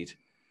succeed?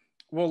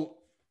 Well,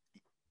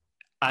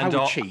 I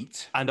would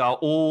cheat. And are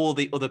all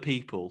the other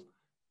people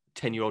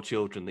 10-year-old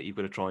children that you've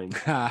got to try and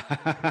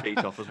beat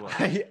off as well?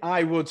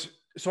 I would.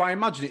 So I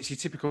imagine it's your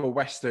typical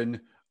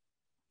Western.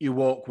 You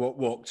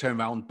walk, turn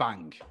around,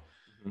 bang.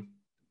 Mm-hmm.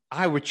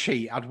 I would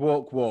cheat. I'd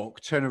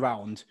walk, turn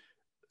around,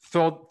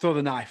 throw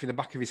the knife in the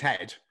back of his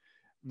head,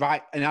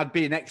 right? And I'd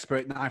be an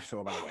expert knife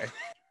thrower, by the way.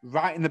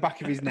 Right in the back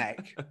of his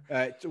neck,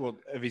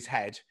 of his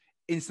head,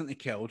 instantly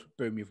killed.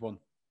 Boom, you've won.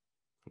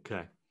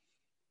 Okay.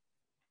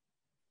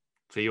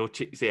 So you're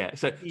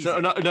So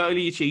not only are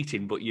you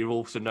cheating, but you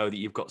also know that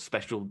you've got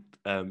special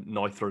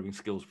knife throwing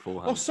skills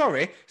beforehand. Oh,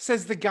 sorry,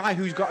 says the guy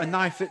who's got a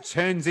knife that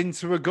turns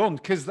into a gun,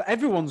 because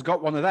everyone's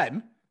got one of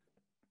them.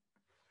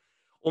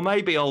 Or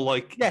maybe I'll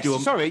like. Yes,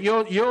 sorry,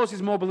 yours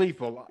is more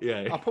believable.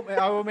 Yeah, I'll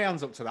hold my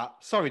hands up to that.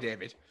 Sorry,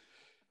 David.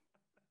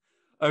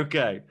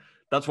 Okay,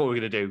 that's what we're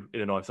going to do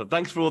in a knife. So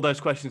thanks for all those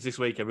questions this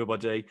week,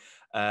 everybody.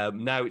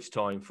 Now it's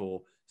time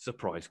for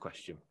surprise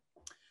question.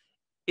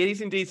 It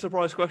is indeed a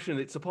surprise question.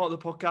 It's a part of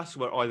the podcast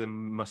where either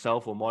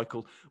myself or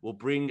Michael will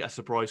bring a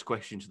surprise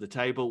question to the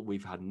table.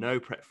 We've had no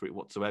prep for it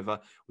whatsoever.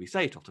 We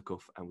say it off the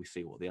cuff and we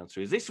see what the answer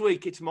is. This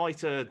week, it's my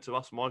turn to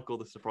ask Michael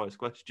the surprise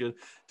question.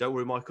 Don't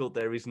worry, Michael,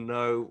 there is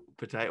no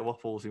potato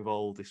waffles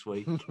involved this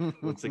week,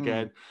 once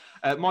again.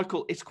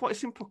 Michael, it's quite a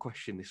simple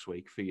question this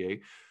week for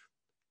you.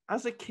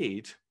 As a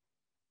kid,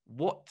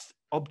 what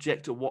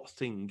object or what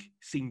thing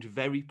seemed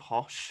very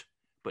posh,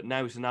 but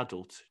now as an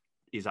adult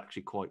is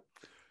actually quite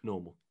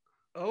normal?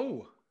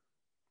 Oh,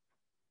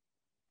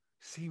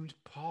 seemed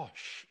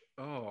posh.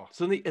 Oh,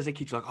 suddenly as a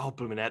kid, you're like, oh,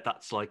 blooming heck,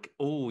 that's like,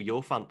 oh,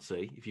 you're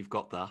fancy if you've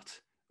got that,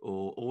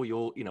 or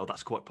you're,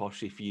 that's quite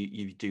posh if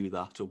you do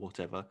that or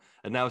whatever.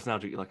 And now as an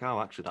adult, you're like,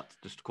 oh, actually, that's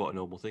just quite a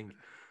normal thing.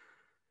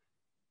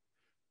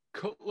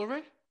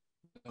 Cutlery?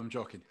 I'm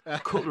joking.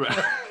 Cutlery.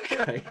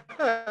 Okay.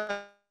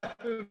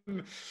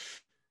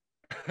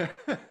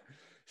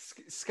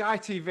 Sky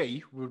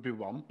TV would be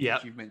one,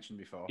 which you've mentioned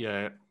before.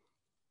 Yeah.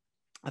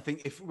 I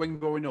think when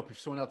growing up, if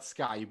someone had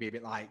Sky, you'd be a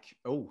bit like,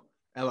 oh,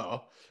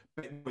 hello.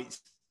 But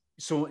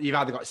you've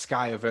either got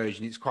Sky or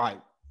Virgin. It's quite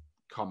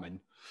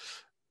common.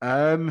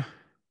 I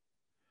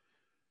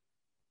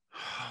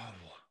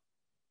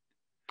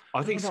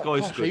think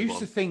Sky's a good one. I used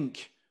to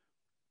think.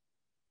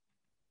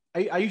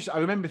 I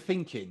remember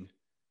thinking,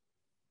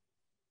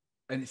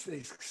 and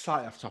it's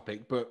slightly off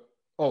topic, but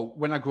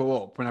when I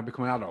grow up, when I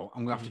become an adult,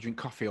 I'm gonna have to drink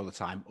coffee all the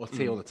time or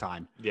tea all the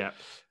time. Yeah.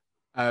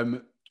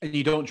 And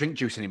you don't drink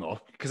juice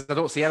anymore because I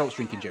don't see adults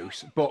drinking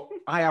juice. But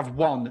I have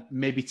 1,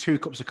 maybe 2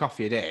 cups of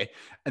coffee a day,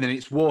 and then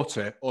it's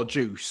water or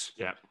juice,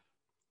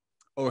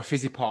 or a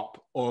fizzy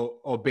pop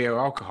or beer or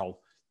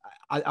alcohol.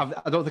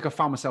 I don't think I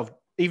found myself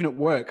even at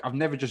work. I've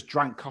never just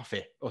drank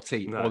coffee or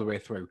tea all the way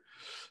through,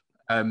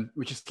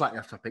 which is slightly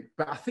off topic.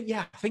 But I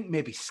think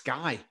maybe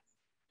Sky.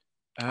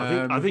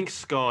 I think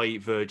Sky,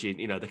 Virgin,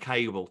 the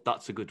cable,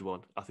 that's a good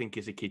one. I think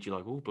as a kid, you're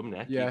like, oh, bum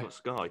neck, you've got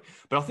Sky.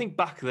 But I think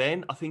back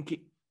then,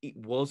 it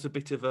was a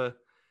bit of a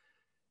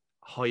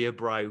higher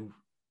brow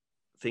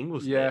thing,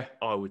 wasn't Yeah. it?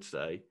 I would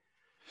say.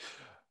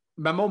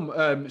 My mum,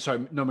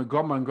 my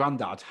grandma and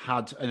granddad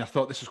had, and I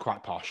thought this was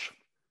quite posh,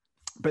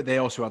 but they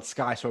also had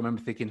Sky. So I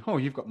remember thinking, oh,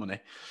 you've got money.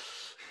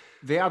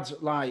 They had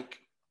like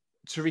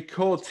to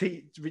record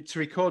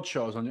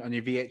shows on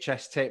your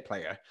VHS tape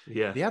player.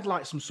 Yeah. They had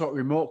like some sort of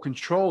remote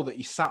control that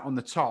you sat on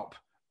the top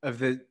of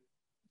the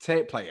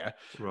tape player.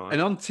 Right.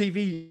 And on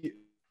TV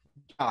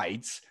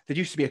guides, there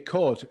used to be a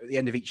code at the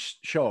end of each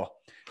show.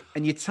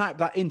 And you type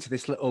that into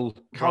this little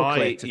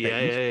calculator thing.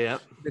 Yeah.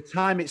 The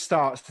time it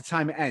starts, the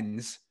time it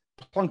ends,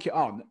 plonk it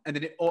on, and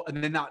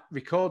then that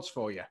records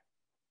for you.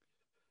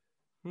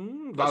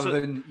 Rather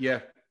than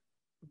don't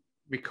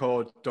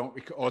record.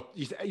 Or,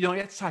 you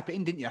had to type it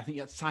in, didn't you? I think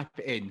you had to type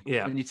it in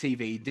on your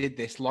TV. Did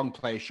this long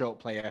player, short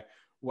player,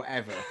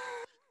 whatever.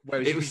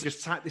 Whereas you could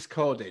just type this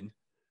code in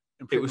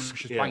and pretty much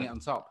just bang it on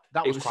top.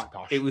 That was quite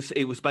posh. It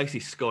was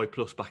basically Sky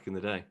Plus back in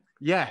the day.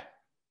 Yeah.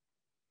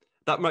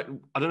 I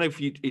don't know if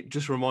it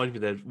just reminded me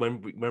there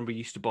when we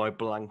used to buy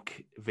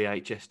blank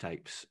VHS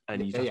tapes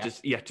and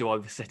you had to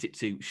either set it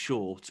to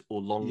short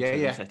or long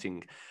term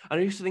setting. And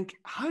I used to think,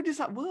 how does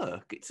that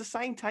work? It's the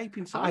same tape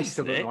inside. I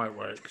still don't know how it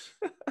works.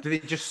 Do they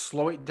just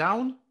slow it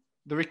down,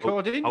 the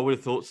recording? I would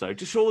have thought so.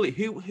 Just surely,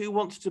 who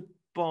wants to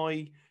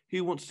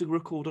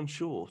record on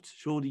short?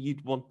 Surely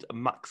you'd want a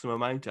maximum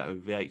amount out of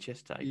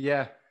VHS tape.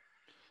 Yeah.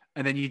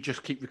 And then you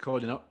just keep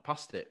recording up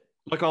past it.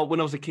 Like when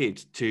I was a kid,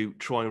 to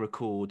try and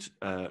record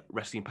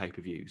wrestling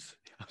pay-per-views.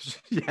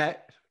 Yeah.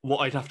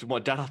 What my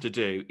dad had to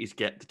do is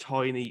get the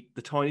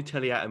tiny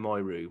telly out of my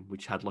room,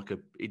 which had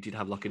it did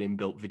have like an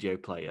inbuilt video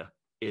player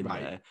in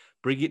there.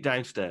 Bring it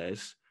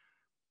downstairs,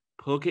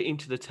 plug it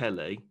into the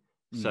telly,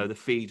 so the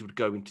feed would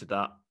go into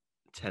that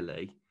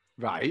telly.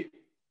 Right.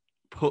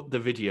 Put the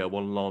video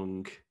on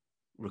long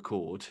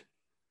record,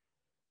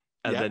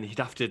 and then he'd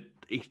have to.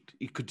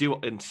 He could do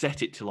it and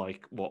set it to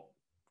like what.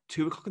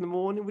 2 o'clock in the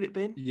morning, would it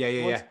been?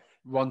 Yeah.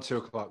 2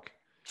 o'clock.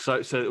 So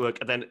it worked.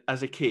 And then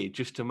as a kid,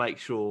 just to make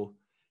sure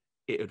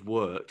it had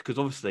worked, because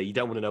obviously you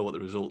don't want to know what the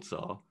results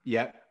are.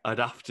 Yeah. I'd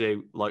have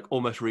to like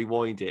almost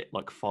rewind it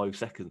like 5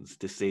 seconds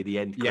to see the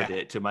end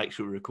credit to make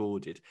sure it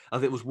recorded. I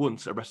think it was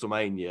once at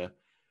WrestleMania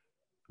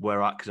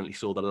where I accidentally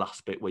saw the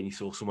last bit when you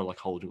saw someone like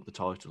holding up the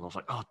title. And I was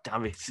like, oh,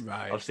 damn it.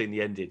 Right. I've seen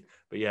the ending.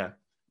 But yeah,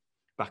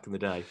 back in the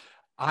day.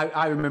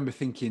 I remember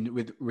thinking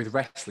with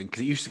wrestling,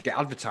 because it used to get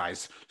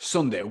advertised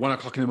Sunday at 1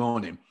 o'clock in the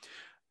morning.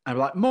 I'm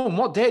like, Mum,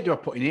 what date do I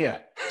put in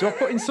here? Do I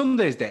put in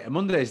Sunday's date or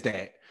Monday's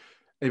date?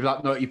 And he'd be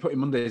like, no, you put in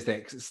Monday's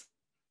date.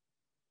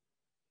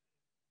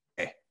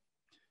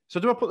 So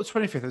do I put the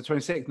 25th or the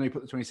 26th? No, you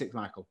put the 26th,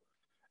 Michael.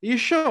 Are you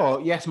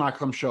sure? Yes,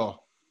 Michael, I'm sure.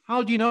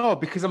 How do you know?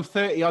 Because I'm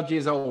 30 odd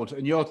years old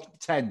and you're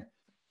 10.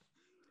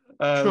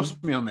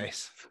 Trust me on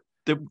this.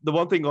 The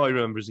one thing I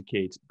remember as a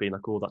kid being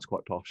like, oh, that's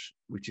quite posh,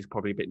 which is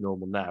probably a bit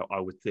normal now, I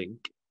would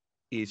think,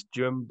 is,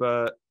 do you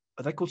remember,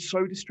 are they called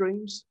soda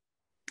streams?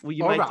 Where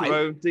you make your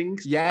own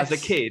things? Yes.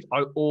 As a kid,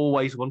 I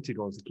always wanted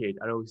one as a kid.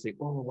 I always think,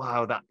 oh,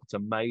 wow, that's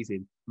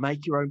amazing.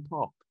 Make your own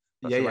pop.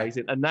 That's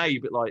amazing. And now you're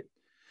a bit like,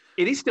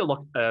 it is still like,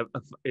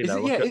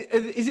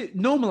 is it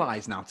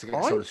normalised now to get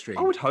a soda stream?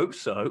 I would hope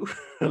so,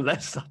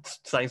 unless that's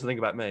saying something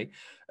about me.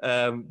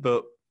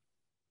 But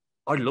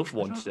I'd love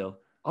one still.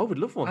 I would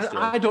love one still.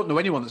 I don't know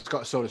anyone that's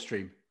got a soda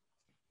stream.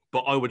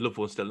 But I would love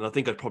one still. And I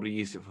think I'd probably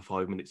use it for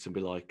 5 minutes and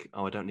be like,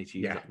 oh, I don't need to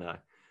use that now.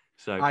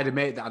 So I had a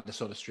mate that had a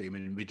soda stream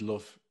and we'd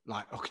love,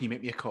 like, oh, can you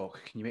make me a Coke?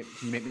 Can you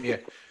make me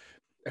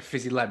a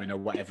fizzy lemon or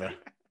whatever?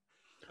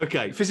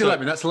 Okay. Fizzy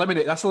lemon, that's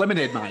lemonade. That's a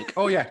lemonade, Mike.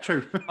 Oh, yeah,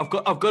 true. I've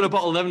got a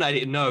bottle of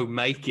lemonade. No,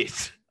 make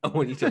it. I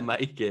want you to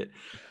make it.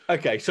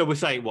 Okay, so we're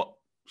saying what?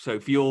 So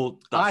if you're...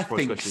 I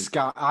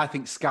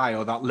think Sky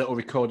or that little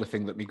recorder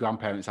thing that my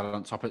grandparents had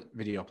on top of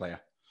video player.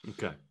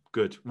 Okay,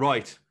 good.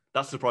 Right.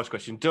 That's the prize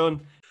question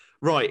done.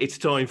 Right, it's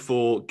time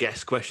for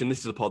guest question. This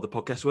is a part of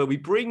the podcast where we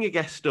bring a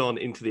guest on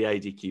into the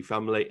ADQ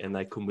family and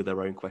they come with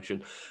their own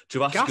question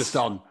to ask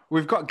Gaston.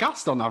 We've got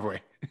Gaston, have we?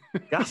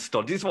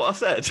 Gaston, this is what I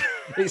said.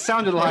 It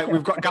sounded like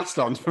we've got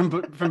Gaston from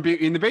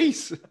Beauty and the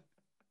Beast.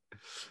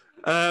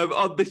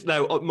 On this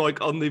now, Mike,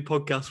 on the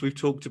podcast, we've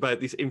talked about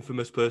this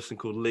infamous person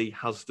called Leigh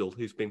Hasdell,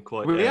 who's been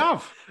quite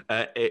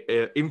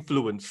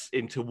influence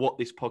into what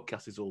this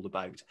podcast is all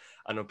about.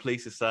 And I'm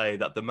pleased to say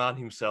that the man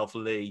himself,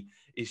 Leigh,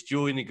 is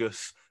joining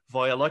us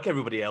via, like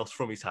everybody else,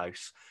 from his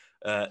house.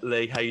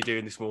 Leigh, how are you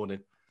doing this morning?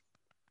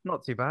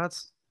 Not too bad.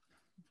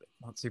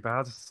 Not too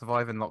bad.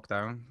 Surviving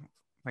lockdown.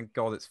 Thank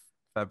God it's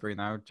February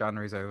now.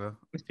 January's over.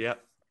 Yeah,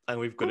 and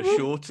we've got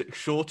a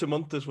shorter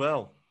month as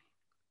well.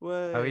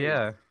 Way. Oh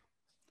yeah.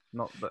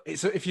 Not that.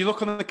 So if you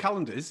look on the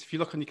calendars, if you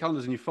look on your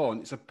calendars on your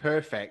phone, it's a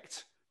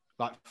perfect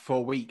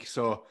 4 weeks.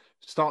 So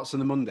starts on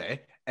the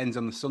Monday, ends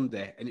on the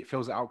Sunday, and it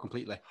fills it out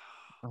completely.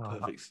 Oh,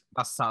 perfect.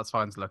 That's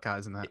satisfying to look at,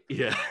 isn't it?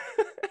 Yeah.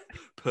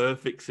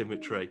 Perfect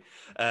symmetry.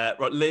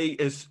 Right, Leigh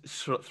has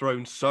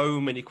thrown so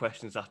many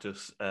questions at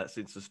us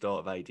since the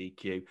start of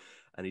ADQ,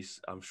 and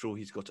I'm sure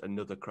he's got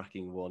another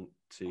cracking one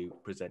to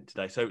present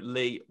today. So,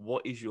 Leigh,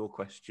 what is your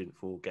question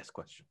for guest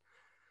question?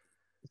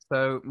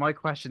 So my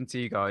question to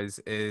you guys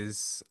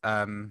is,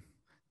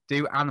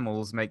 do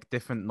animals make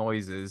different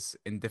noises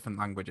in different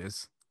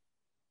languages?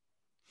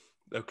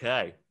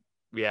 Okay.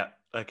 Yeah.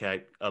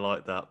 Okay. I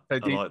like that. So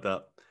I like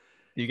that.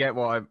 do you get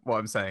what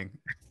I'm saying?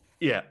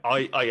 Yeah. I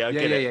Yeah,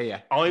 get yeah, it. yeah,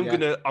 yeah. I'm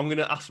Yeah.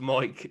 gonna ask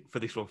Mike for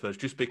this one first,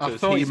 just I because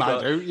thought you he's might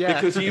got do. Yeah.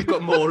 because you've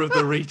got more of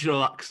the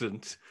regional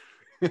accent.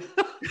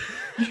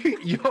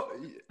 You're...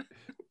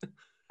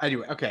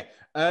 Anyway, okay.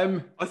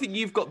 I think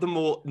you've got the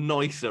more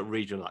nicer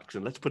regional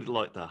accent. Let's put it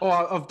like that. Oh,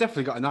 I've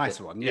definitely got a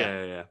nicer one.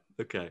 Yeah. Yeah.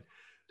 Okay.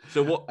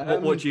 So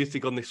what do you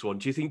think on this one?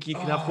 Do you think you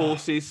can have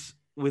horses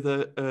with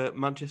a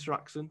Manchester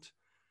accent?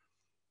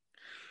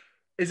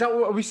 Is that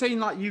what are we saying?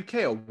 Like UK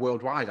or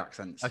worldwide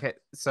accents? Okay,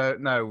 so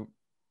no,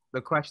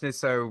 the question is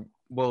so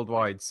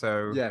worldwide.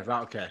 So Yeah.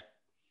 Right. Okay.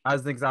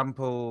 as an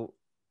example,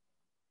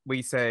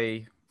 we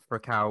say for a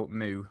cow,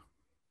 moo.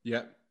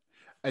 Yeah.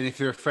 And if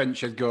you're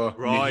French, you'd go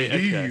Right, okay.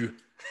 "Mihou."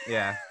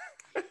 Yeah.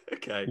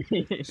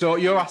 Okay. So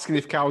you're asking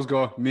if cows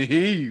go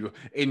 "Mihou"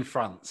 in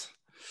France,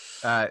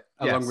 along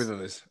yes. with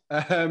others.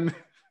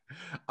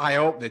 I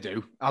hope they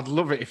do. I'd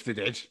love it if they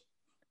did.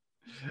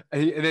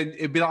 And then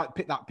it'd be like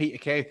that Peter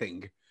Kay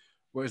thing,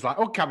 where it's like,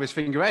 oh, cabbage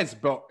finger heads,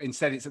 but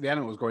instead it's at the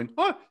animals going,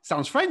 oh,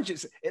 sounds French.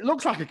 It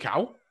looks like a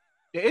cow.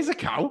 It is a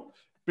cow,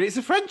 but it's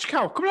a French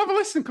cow. Come and have a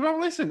listen. Come and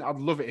have a listen. I'd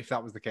love it if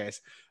that was the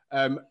case.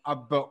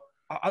 But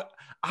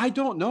I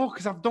don't know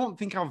because I don't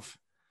think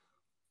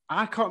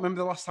I can't remember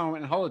the last time I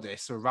went on holiday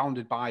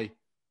surrounded by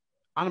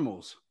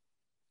animals.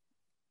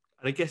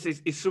 And I guess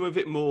is some of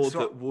it more So-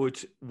 that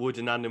would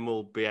an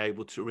animal be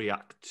able to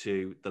react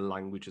to the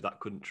language of that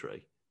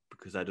country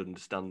because they'd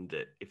understand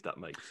it, if that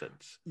makes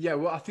sense? Yeah,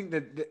 well, I think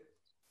that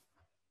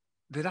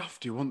they'd have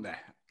to, wouldn't they?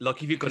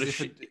 Like if you've got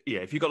Because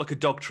if you've got like a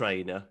dog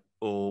trainer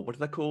or what do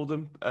they call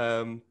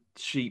them?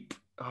 Sheep.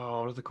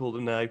 Oh, what do they call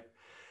them now?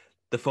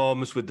 The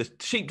farmers with the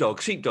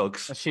sheepdogs.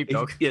 A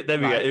sheepdog. Yeah, there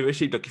we Right. go. A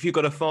sheepdog. If you've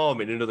got a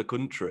farm in another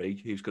country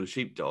who's got a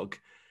sheepdog,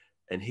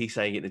 and he's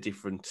saying it in a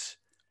different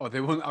Oh, they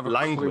wouldn't have a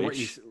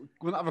language. clue.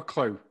 Wouldn't have a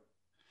clue.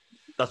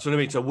 That's what I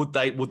mean. So would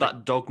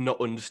that dog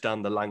not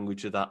understand the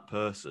language of that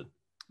person?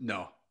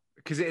 No,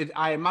 because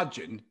I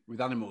imagine with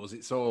animals,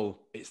 it's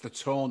the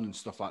tone and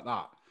stuff like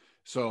that.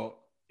 So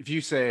if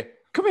you say,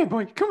 "Come here,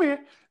 boy, come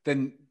here,"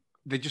 then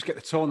they just get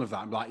the tone of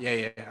that and be like,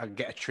 "Yeah, I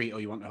get a treat or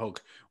you want a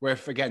hug." Where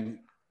if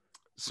again,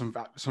 some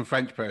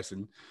French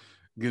person,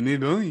 "Give me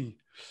boy,"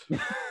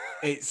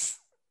 it's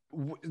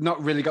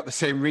not really got the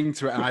same ring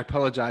to it. And I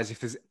apologize if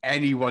there's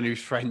anyone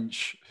who's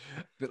French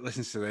that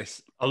listens to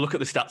this. I'll look at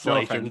the stats No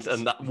later offense.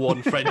 and that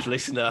one French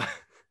listener.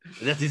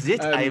 That is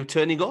it. I am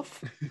turning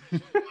off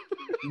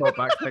Not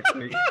back next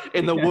week.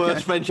 in the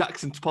worst French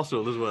accent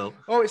possible as well.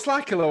 Oh, it's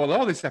like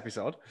hello this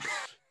episode.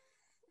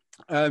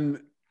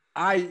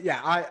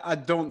 I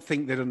don't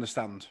think they'd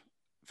understand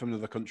from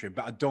another country,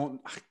 but I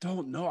don't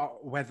know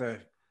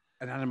whether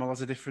an animal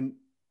has a different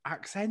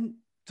accent.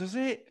 Does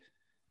it?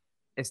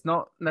 It's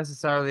not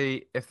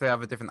necessarily if they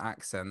have a different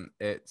accent.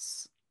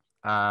 It's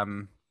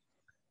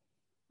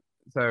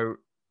so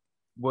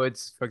would,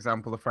 for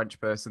example, a French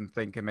person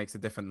think it makes a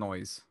different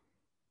noise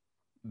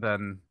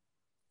than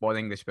what an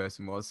English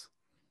person was?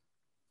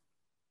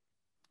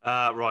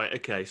 Right.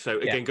 Okay. So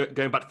again,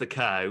 going back to the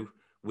cow,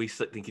 we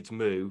think it's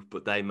moo,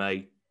 but they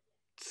may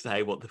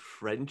say what the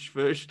French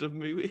version of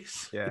moo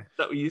is. Yeah. Is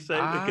that what you say?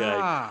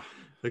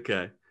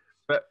 Okay.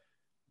 But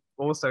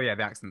Also, yeah,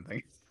 the accent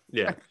thing.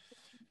 Yeah.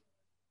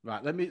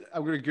 right, I'm going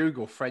to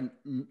Google French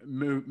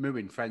moo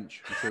in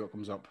French and see what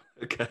comes up.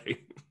 Okay.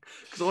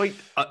 Because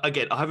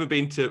I haven't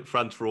been to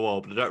France for a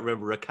while, but I don't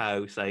remember a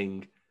cow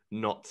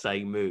not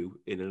saying moo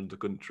in another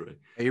country.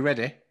 Are you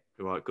ready?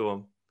 All right, go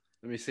on.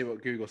 Let me see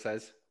what Google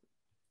says.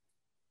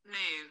 Moo.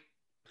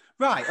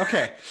 Right.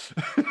 Okay.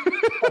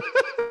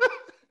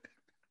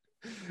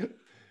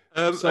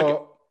 Okay.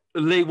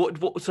 Leigh,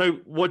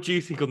 what do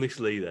you think on this,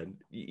 Leigh? Then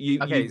you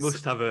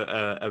must have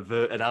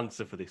an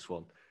answer for this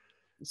one.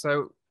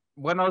 So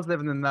when I was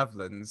living in the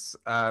Netherlands,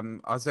 I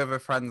was over a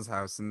friend's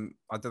house, and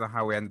I don't know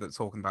how we ended up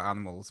talking about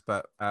animals,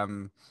 but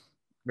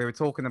we were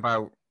talking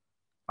about,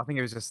 I think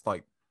it was just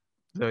like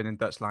learning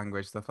Dutch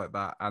language, stuff like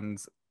that,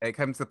 and it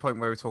came to the point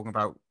where we were talking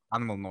about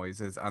animal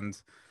noises, and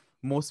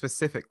more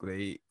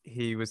specifically,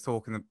 he was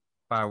talking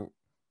about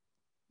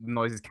the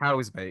noises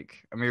cows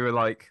make, and we were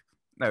like,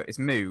 no, it's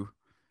moo.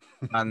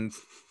 And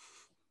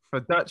for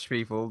Dutch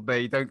people,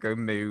 they don't go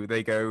moo,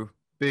 they go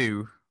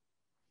boo.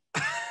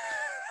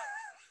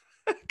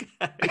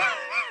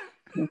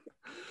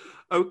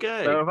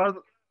 Okay.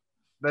 So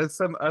there's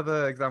some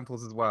other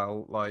examples as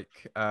well,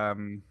 like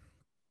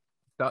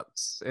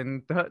ducks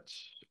in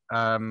Dutch.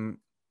 Sorry,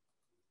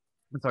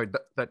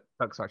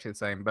 ducks are actually the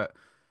same, but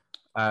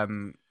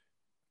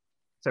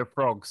so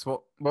frogs.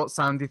 What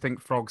sound do you think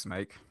frogs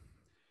make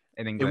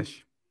in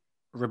English?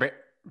 Ribbit.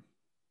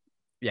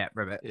 Yeah,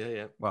 ribbit.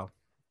 Yeah. Well,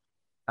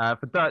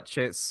 for Dutch,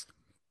 it's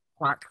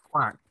quack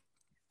quack.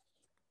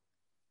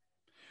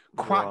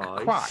 Quack,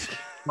 Right. quack.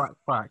 Quack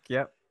quack.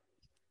 Yep.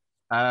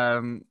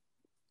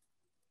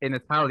 In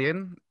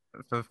Italian,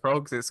 for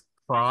frogs, it's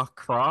cra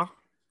cra.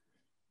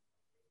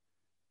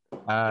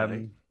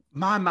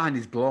 My mind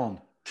is blown.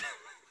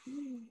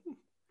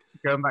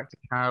 Going back to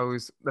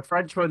cows, the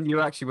French one,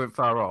 you actually went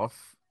far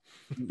off.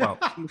 Well,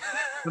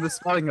 for the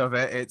spelling of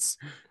it, it's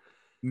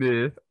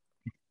ne.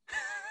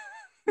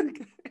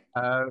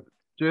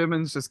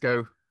 Germans just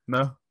go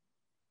no.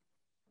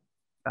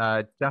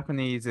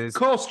 Japanese is. Of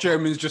course,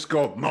 Germans just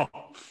go mo.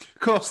 Of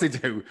course they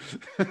do.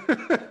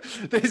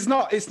 It's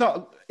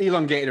not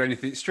elongated or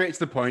anything. It's straight to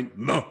the point.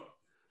 Mo.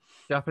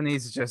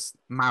 Japanese is just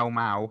mau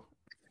mau.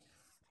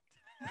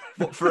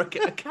 What, for a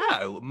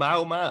cow?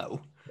 Mau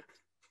mau.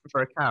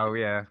 For a cow,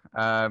 yeah.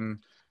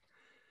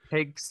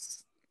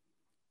 Pigs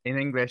in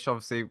English,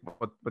 obviously.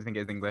 What do you think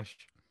is English?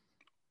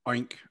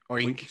 Oink,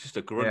 oink. It's just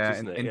a grunt, Yeah,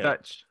 isn't it? in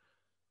Dutch.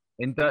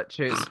 In Dutch,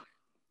 it's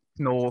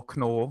knor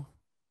knor.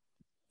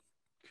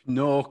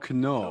 Knor,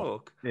 knor.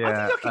 Oh,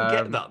 Yeah, I think I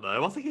can get that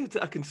though. I think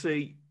I can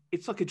see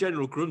it's like a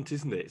general grunt,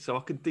 isn't it? So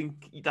I can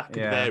think that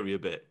could vary a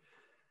bit.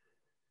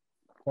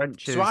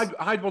 French is... So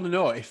I'd want to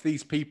know if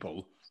these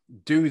people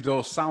do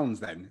those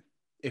sounds then,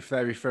 if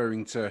they're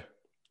referring to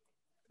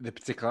the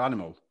particular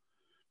animal.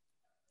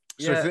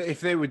 So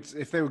if they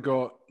would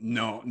go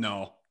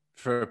no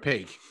for a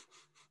pig,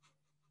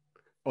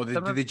 or do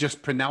they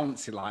just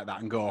pronounce it like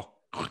that and go?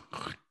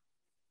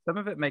 Some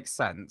of it makes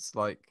sense.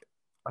 Like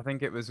I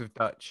think it was with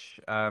Dutch.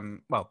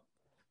 Well,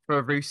 for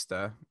a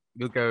rooster,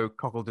 you'll go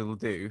cockle doodle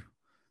doo.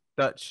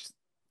 Dutch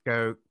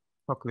go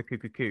cockle coo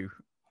coo coo.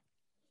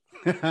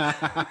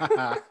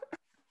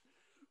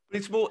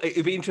 It's more.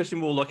 It'd be interesting,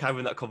 more like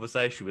having that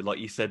conversation with, like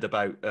you said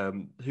about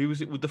who was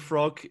it with the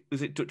frog?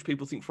 Was it Dutch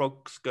people think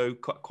frogs go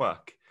quack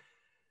quack?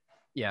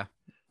 Yeah.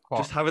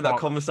 Quack, just having that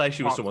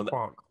conversation with someone.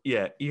 Quack.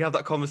 Yeah, you have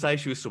that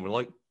conversation with someone.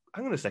 Like,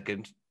 hang on a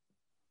second,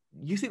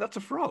 you think that's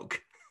a frog?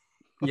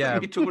 Yeah,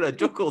 you're talking about a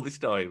duck all this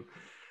time.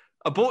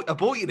 I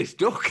bought you this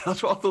duck.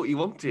 That's what I thought you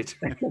wanted.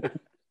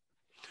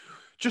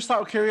 Just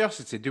out of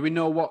curiosity, do we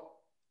know what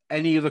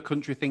any other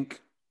country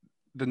think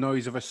the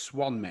noise of a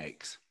swan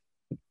makes?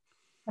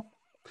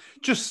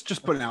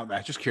 Just putting it out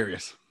there. Just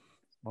curious.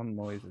 Swan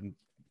noise, and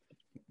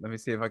let me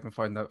see if I can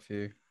find that for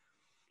you.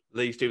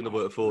 Lee's doing the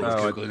work for He's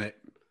us. googling it.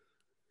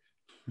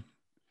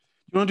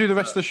 You want to do the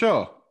rest of the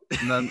show?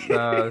 No,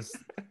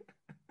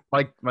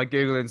 my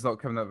Googling's not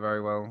coming up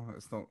very well.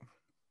 It's not.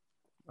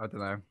 I don't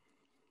know.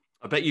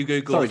 I bet you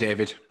Googled. Sorry,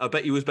 David. I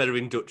bet you was better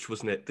in Dutch,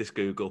 wasn't it? This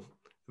Google.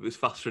 It was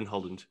faster in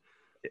Holland.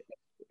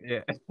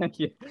 Yeah.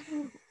 Yeah.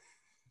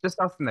 Just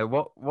asking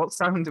though, what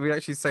sound do we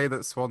actually say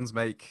that swans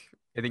make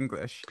in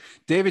English?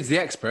 David's the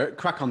expert.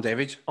 Crack on,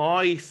 David.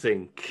 I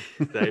think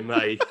they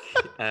make.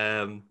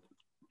 Isn't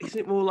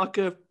it more like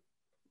a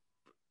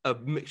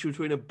mixture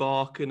between a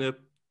bark and a?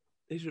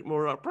 Is it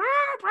more like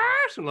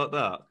something like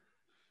that?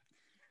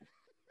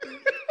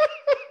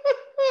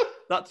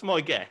 That's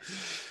my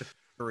guess.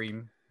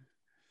 Scream.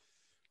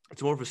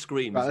 It's more of a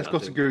scream. Right, let's go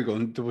to Google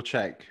and double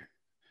check.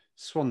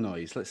 Swan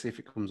noise. Let's see if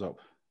it comes up.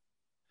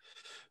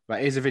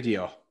 Right, here's a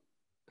video.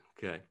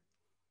 Okay.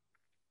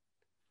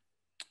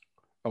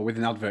 Oh, with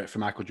an advert for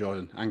Michael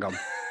Jordan. Hang on.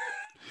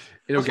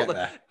 It'll get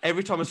there.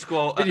 Every time a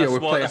swan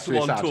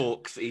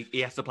talks,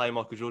 he has to play a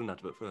Michael Jordan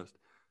advert first.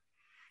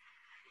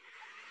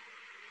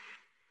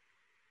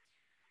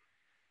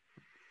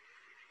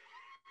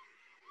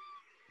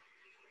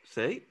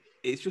 See?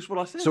 It's just what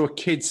I said. So a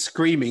kid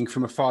screaming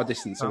from a far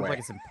distance Sounds away. like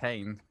it's in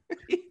pain.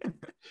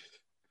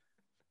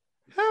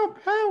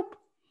 Help, help.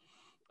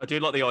 I do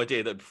like the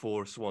idea that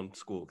before a swan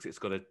squawks, it's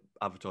got to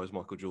advertise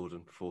Michael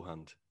Jordan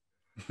beforehand.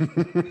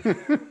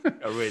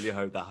 I really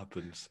hope that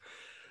happens.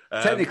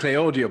 Technically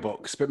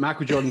audiobooks, but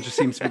Michael Jordan just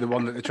seems to be the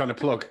one that they're trying to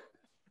plug.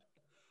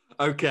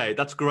 Okay,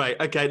 that's great.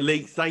 Okay,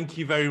 Leigh, thank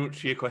you very much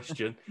for your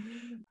question.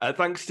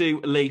 Thanks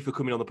to Leigh for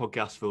coming on the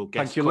podcast for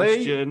guest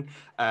question.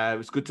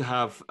 It's good to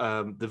have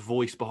the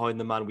voice behind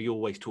the man we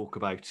always talk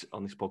about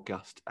on this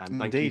podcast. And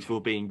thank you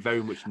for being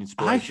very much an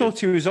inspiration. I thought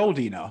he was old,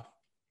 you know.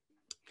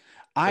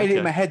 I had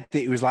in my head that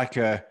he was like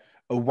a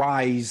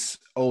wise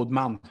old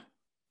man.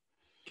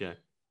 Okay.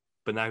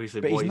 But now he's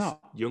a wise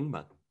young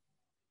man.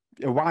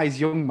 A wise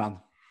young man.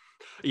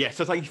 Yeah,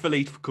 so thank you for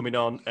Leigh for coming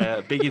on.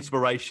 Big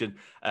inspiration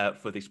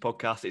for this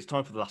podcast. It's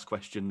time for the last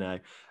question now.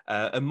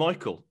 And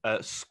Michael,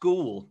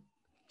 school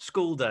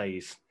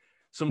days.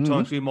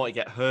 Sometimes we might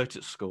get hurt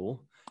at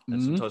school,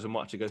 and sometimes we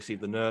might have to go see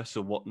the nurse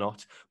or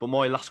whatnot. But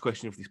my last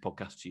question for this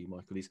podcast to you,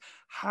 Michael, is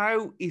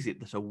how is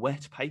it that a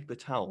wet paper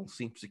towel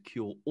seems to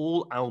cure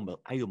all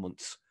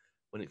ailments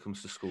when it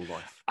comes to school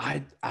life?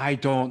 I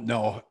don't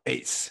know.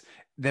 It's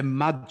the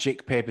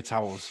magic paper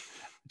towels,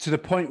 to the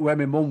point where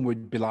my mum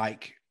would be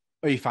like,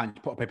 "Oh, you're fine,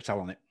 put a paper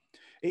towel on it."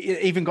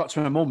 It even got to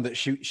my mum that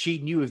she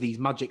knew of these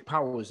magic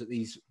powers that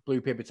these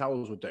blue paper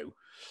towels would do.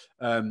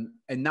 And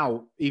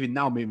now, even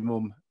now, me and my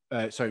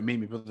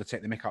brother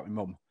take the mick out of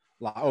my mum.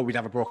 Like, oh, we'd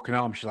have a broken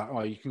arm. She's like,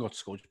 oh, you can go to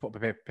school, just put a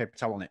paper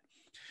towel on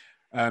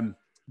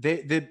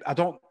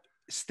it.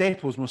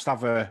 Staples must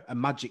have a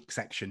magic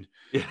section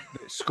that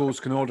schools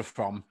can order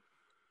from.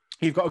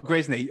 You've got a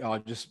graze knee. Oh,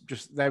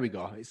 just there we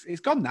go. It's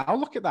gone now.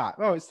 Look at that.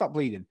 Oh, it stopped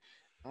bleeding.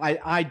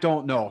 I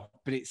don't know,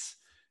 but it's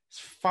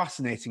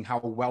fascinating how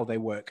well they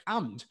work.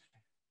 And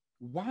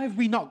Why have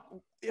we not?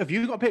 Have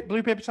you got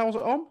blue paper towels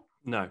at home?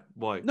 No,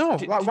 why? No,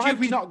 why have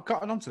we not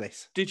gotten onto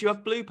this? Did you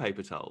have blue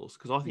paper towels?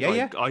 Because I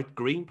think I had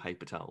green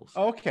paper towels.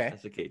 Okay.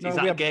 As a kid. No,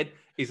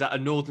 Is that a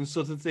northern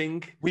southern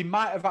thing? We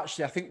might have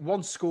actually. I think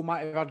one school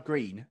might have had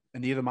green,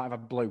 and the other might have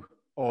had blue,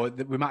 or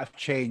we might have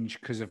changed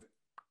because of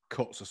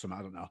cuts or something.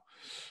 I don't know.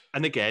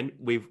 And again,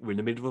 we're in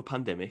the middle of a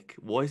pandemic.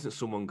 Why isn't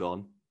someone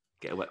gone?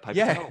 Get a wet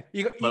paper towel.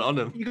 You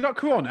got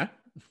corona.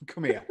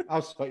 Come here,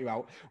 I'll sort you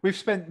out. We've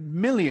spent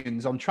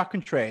millions on track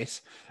and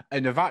trace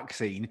and a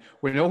vaccine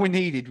when all we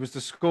needed was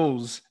the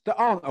schools that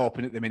aren't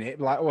open at the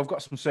minute. Like, I've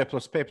got some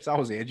surplus paper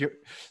towels here.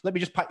 Let me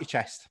just pat your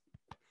chest.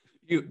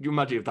 You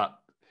imagine if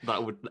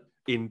that would,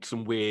 in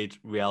some weird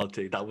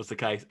reality, that was the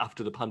case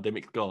after the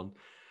pandemic's gone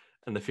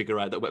and they figure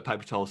out that wet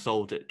paper towels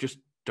sold it. Just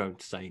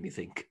don't say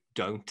anything.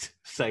 Don't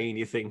say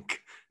anything.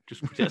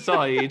 Just put it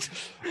aside.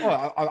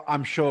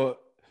 I'm sure.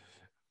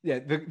 Yeah,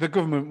 the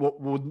government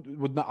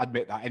would not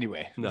admit that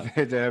anyway. No,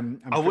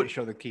 I'm pretty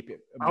sure they'd keep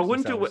it. I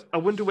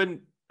wonder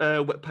when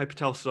wet paper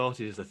towel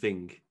started as a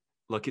thing.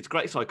 Like, it's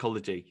great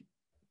psychology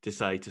to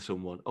say to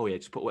someone, "Oh yeah,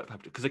 just put wet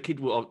paper," because a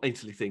kid will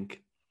instantly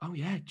think, "Oh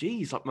yeah,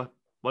 geez, like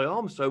my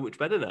arm's so much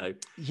better now."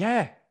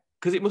 Yeah,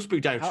 because it must be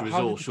down to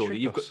resource. Surely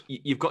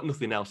you've got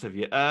nothing else, have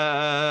you?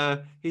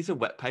 Here's a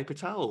wet paper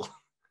towel.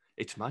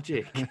 It's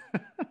magic,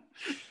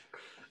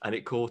 and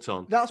it caught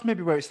on. That's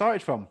maybe where it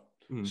started from.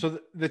 So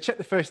they checked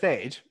the first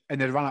aid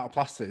and they ran out of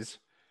plasters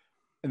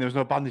and there was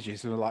no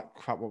bandages. And they're like,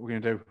 crap, what are we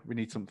going to do? We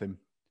need something.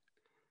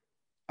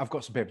 I've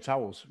got some paper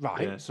towels.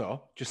 Right. Yeah.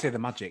 So just say the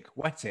magic,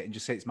 wet it and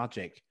just say it's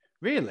magic.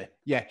 Really?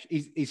 Yeah.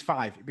 He's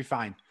 5. It'd be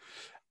fine.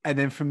 And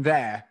then from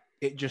there,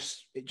 it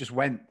just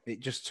went. It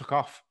just took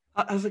off.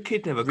 Has a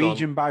kid never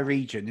region by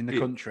region in the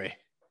country?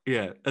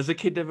 Yeah. Has a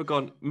kid never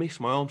gone, Miss,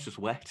 my arm's just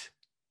wet.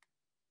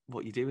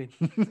 What are you doing?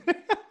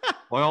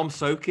 My arm's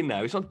soaking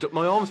now. It's not.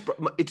 My arm's.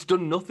 It's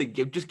done nothing.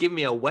 Just give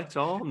me a wet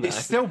arm now. It's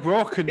still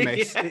broken,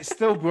 miss. Yeah. It's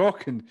still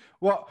broken.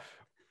 What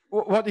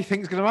do you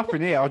think is going to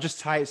happen here? I'll just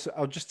tie it.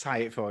 I'll just tie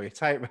it for you.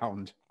 Tie it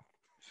round.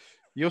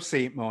 You'll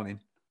see it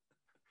morning.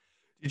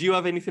 Did you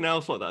have anything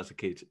else like that as a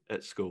kid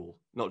at school?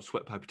 Not just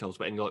wet paper towels,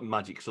 but any like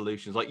magic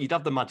solutions. Like, you'd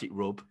have the magic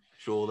rub,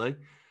 surely,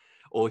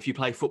 or if you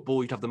play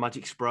football, you'd have the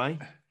magic spray.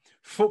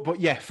 Football,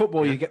 yeah.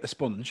 You get the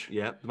sponge.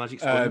 Yeah, the magic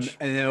sponge,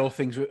 and then all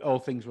things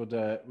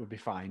would be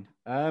fine.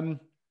 I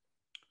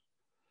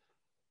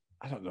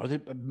don't know.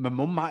 My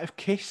mum might have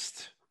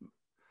kissed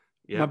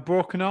my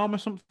broken arm or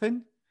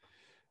something.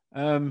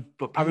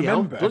 But I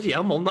remember, bloody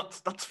hell, Mum,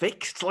 that's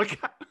fixed. Like,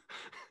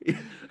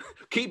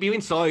 keep you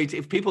inside.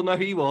 If people know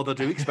who you are, they'll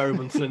do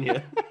experiments on you.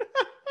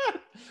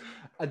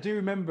 I do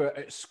remember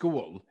at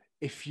school,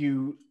 if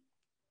you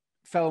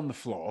fell on the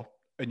floor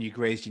and you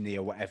grazed your knee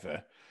or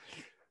whatever,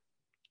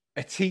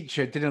 a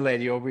teacher, dinner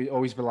lady,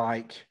 always be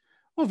like,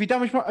 "Oh, have you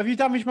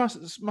damaged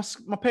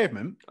my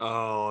pavement?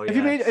 Oh,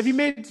 have you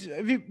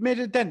made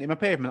a dent in my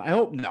pavement? I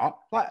hope not.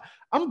 Like,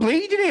 I'm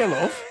bleeding here,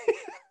 love.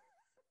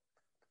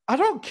 I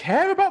don't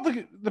care about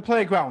the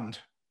playground."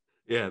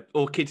 Yeah,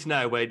 or kids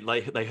now where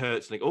like they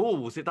hurt, like, "Oh,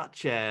 was it that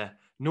chair?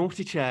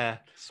 Naughty chair,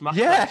 smash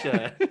that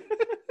chair."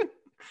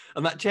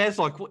 And that chair's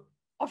like, "What?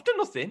 I've done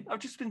nothing. I've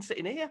just been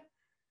sitting here."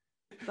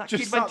 That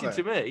just kid went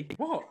into me.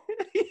 What?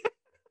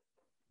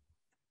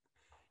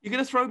 You're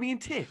going to throw me in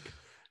tip?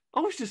 I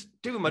was just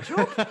doing my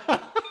job.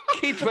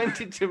 Kids went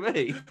into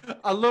me.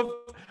 I loved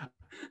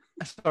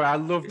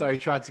how he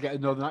tried to get a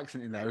northern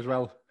accent in there as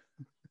well.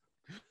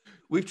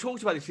 We've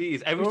talked about this for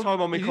years. Every time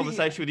I'm in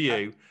conversation with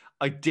you,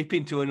 I dip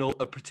into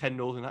a pretend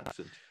northern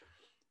accent.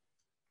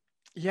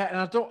 Yeah, and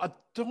I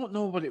don't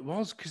know what it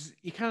was, because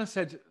you kind of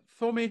said,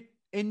 "Throw me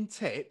in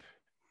tip,"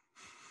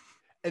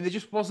 and there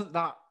just wasn't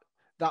that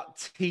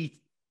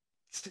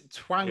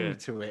twang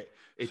to it.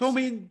 Throw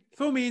me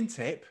in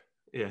tip.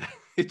 Yeah,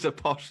 it's a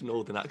posh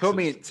northern accent. Throw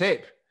me in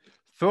tip.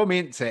 Throw me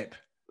in tip.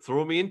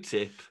 Throw me in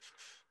tip.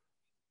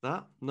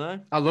 That? No?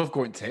 I love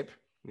going tip.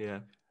 Yeah.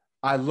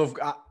 I've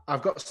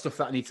got stuff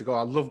that I need to go.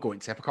 I love going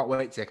tip. I can't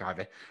wait to take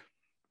Ivy.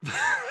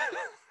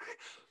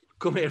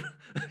 Come here.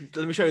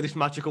 Let me show you this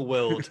magical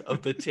world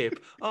of the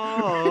tip.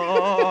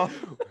 Oh.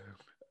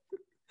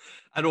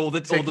 And all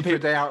the people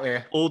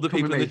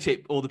in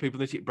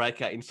the tip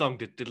break out in song.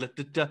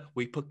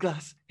 We put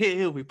glass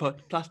here, we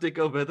put plastic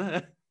over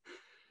there.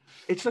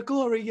 It's a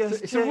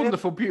glorious. It's a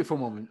wonderful, beautiful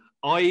moment.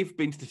 I've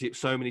been to the tip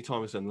so many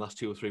times in the last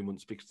 2 or 3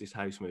 months because of this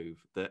house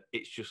move that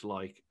it's just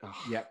like,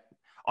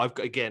 I've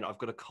got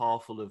a car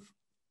full of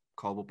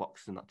cardboard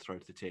boxes and that to throw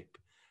to the tip.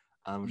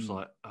 And I'm just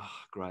like, oh,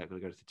 great, I've got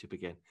to go to the tip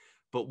again.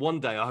 But one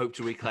day I hope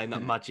to reclaim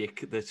that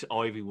magic that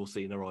Ivy will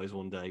see in her eyes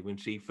one day when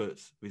she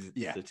first visits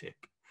the tip.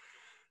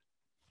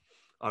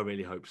 I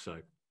really hope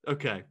so.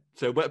 Okay,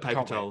 so wet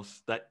paper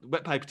towels.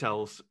 Wet paper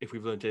towels, if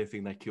we've learned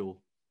anything, they cure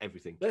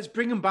everything. Let's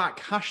bring them back.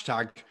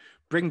 Hashtag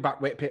bring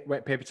back wet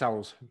paper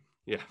towels.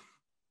 Yeah.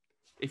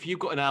 If you've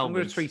got an ailment... I'm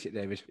going to tweet it,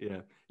 David.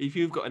 Yeah. If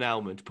you've got an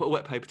ailment, put a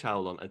wet paper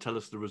towel on and tell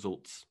us the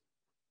results.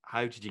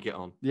 How did you get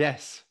on?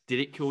 Yes. Did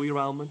it cure your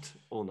ailment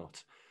or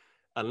not?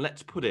 And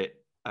let's put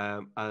it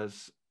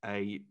as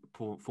a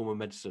form of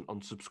medicine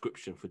on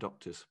subscription for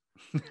doctors.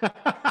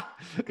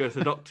 Go to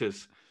the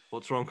doctors.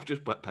 What's wrong?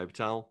 Just wet paper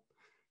towel.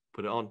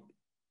 Put it on.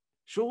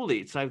 Surely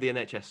it saved the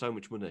NHS so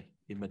much money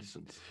in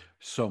medicines.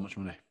 So much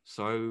money.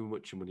 So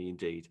much money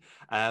indeed.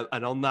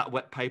 And on that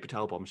wet paper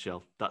towel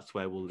bombshell, that's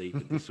where we'll leave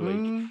it this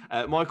week.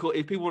 Michael,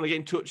 if people want to get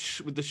in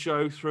touch with the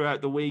show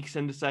throughout the week,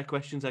 send us their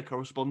questions, their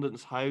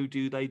correspondence, how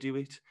do they do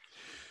it?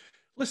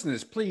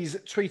 Listeners, please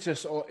tweet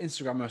us or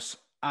Instagram us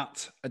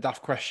at a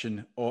daft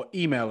question or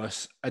email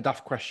us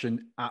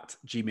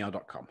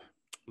adaftquestion@gmail.com.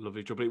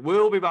 Lovely, jubbly.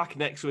 We'll be back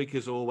next week,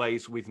 as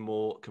always, with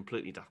more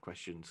completely daft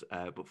questions.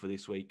 But for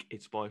this week,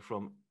 it's bye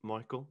from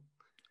Michael.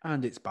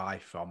 And it's bye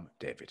from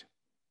David.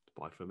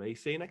 Bye from me.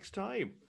 See you next time.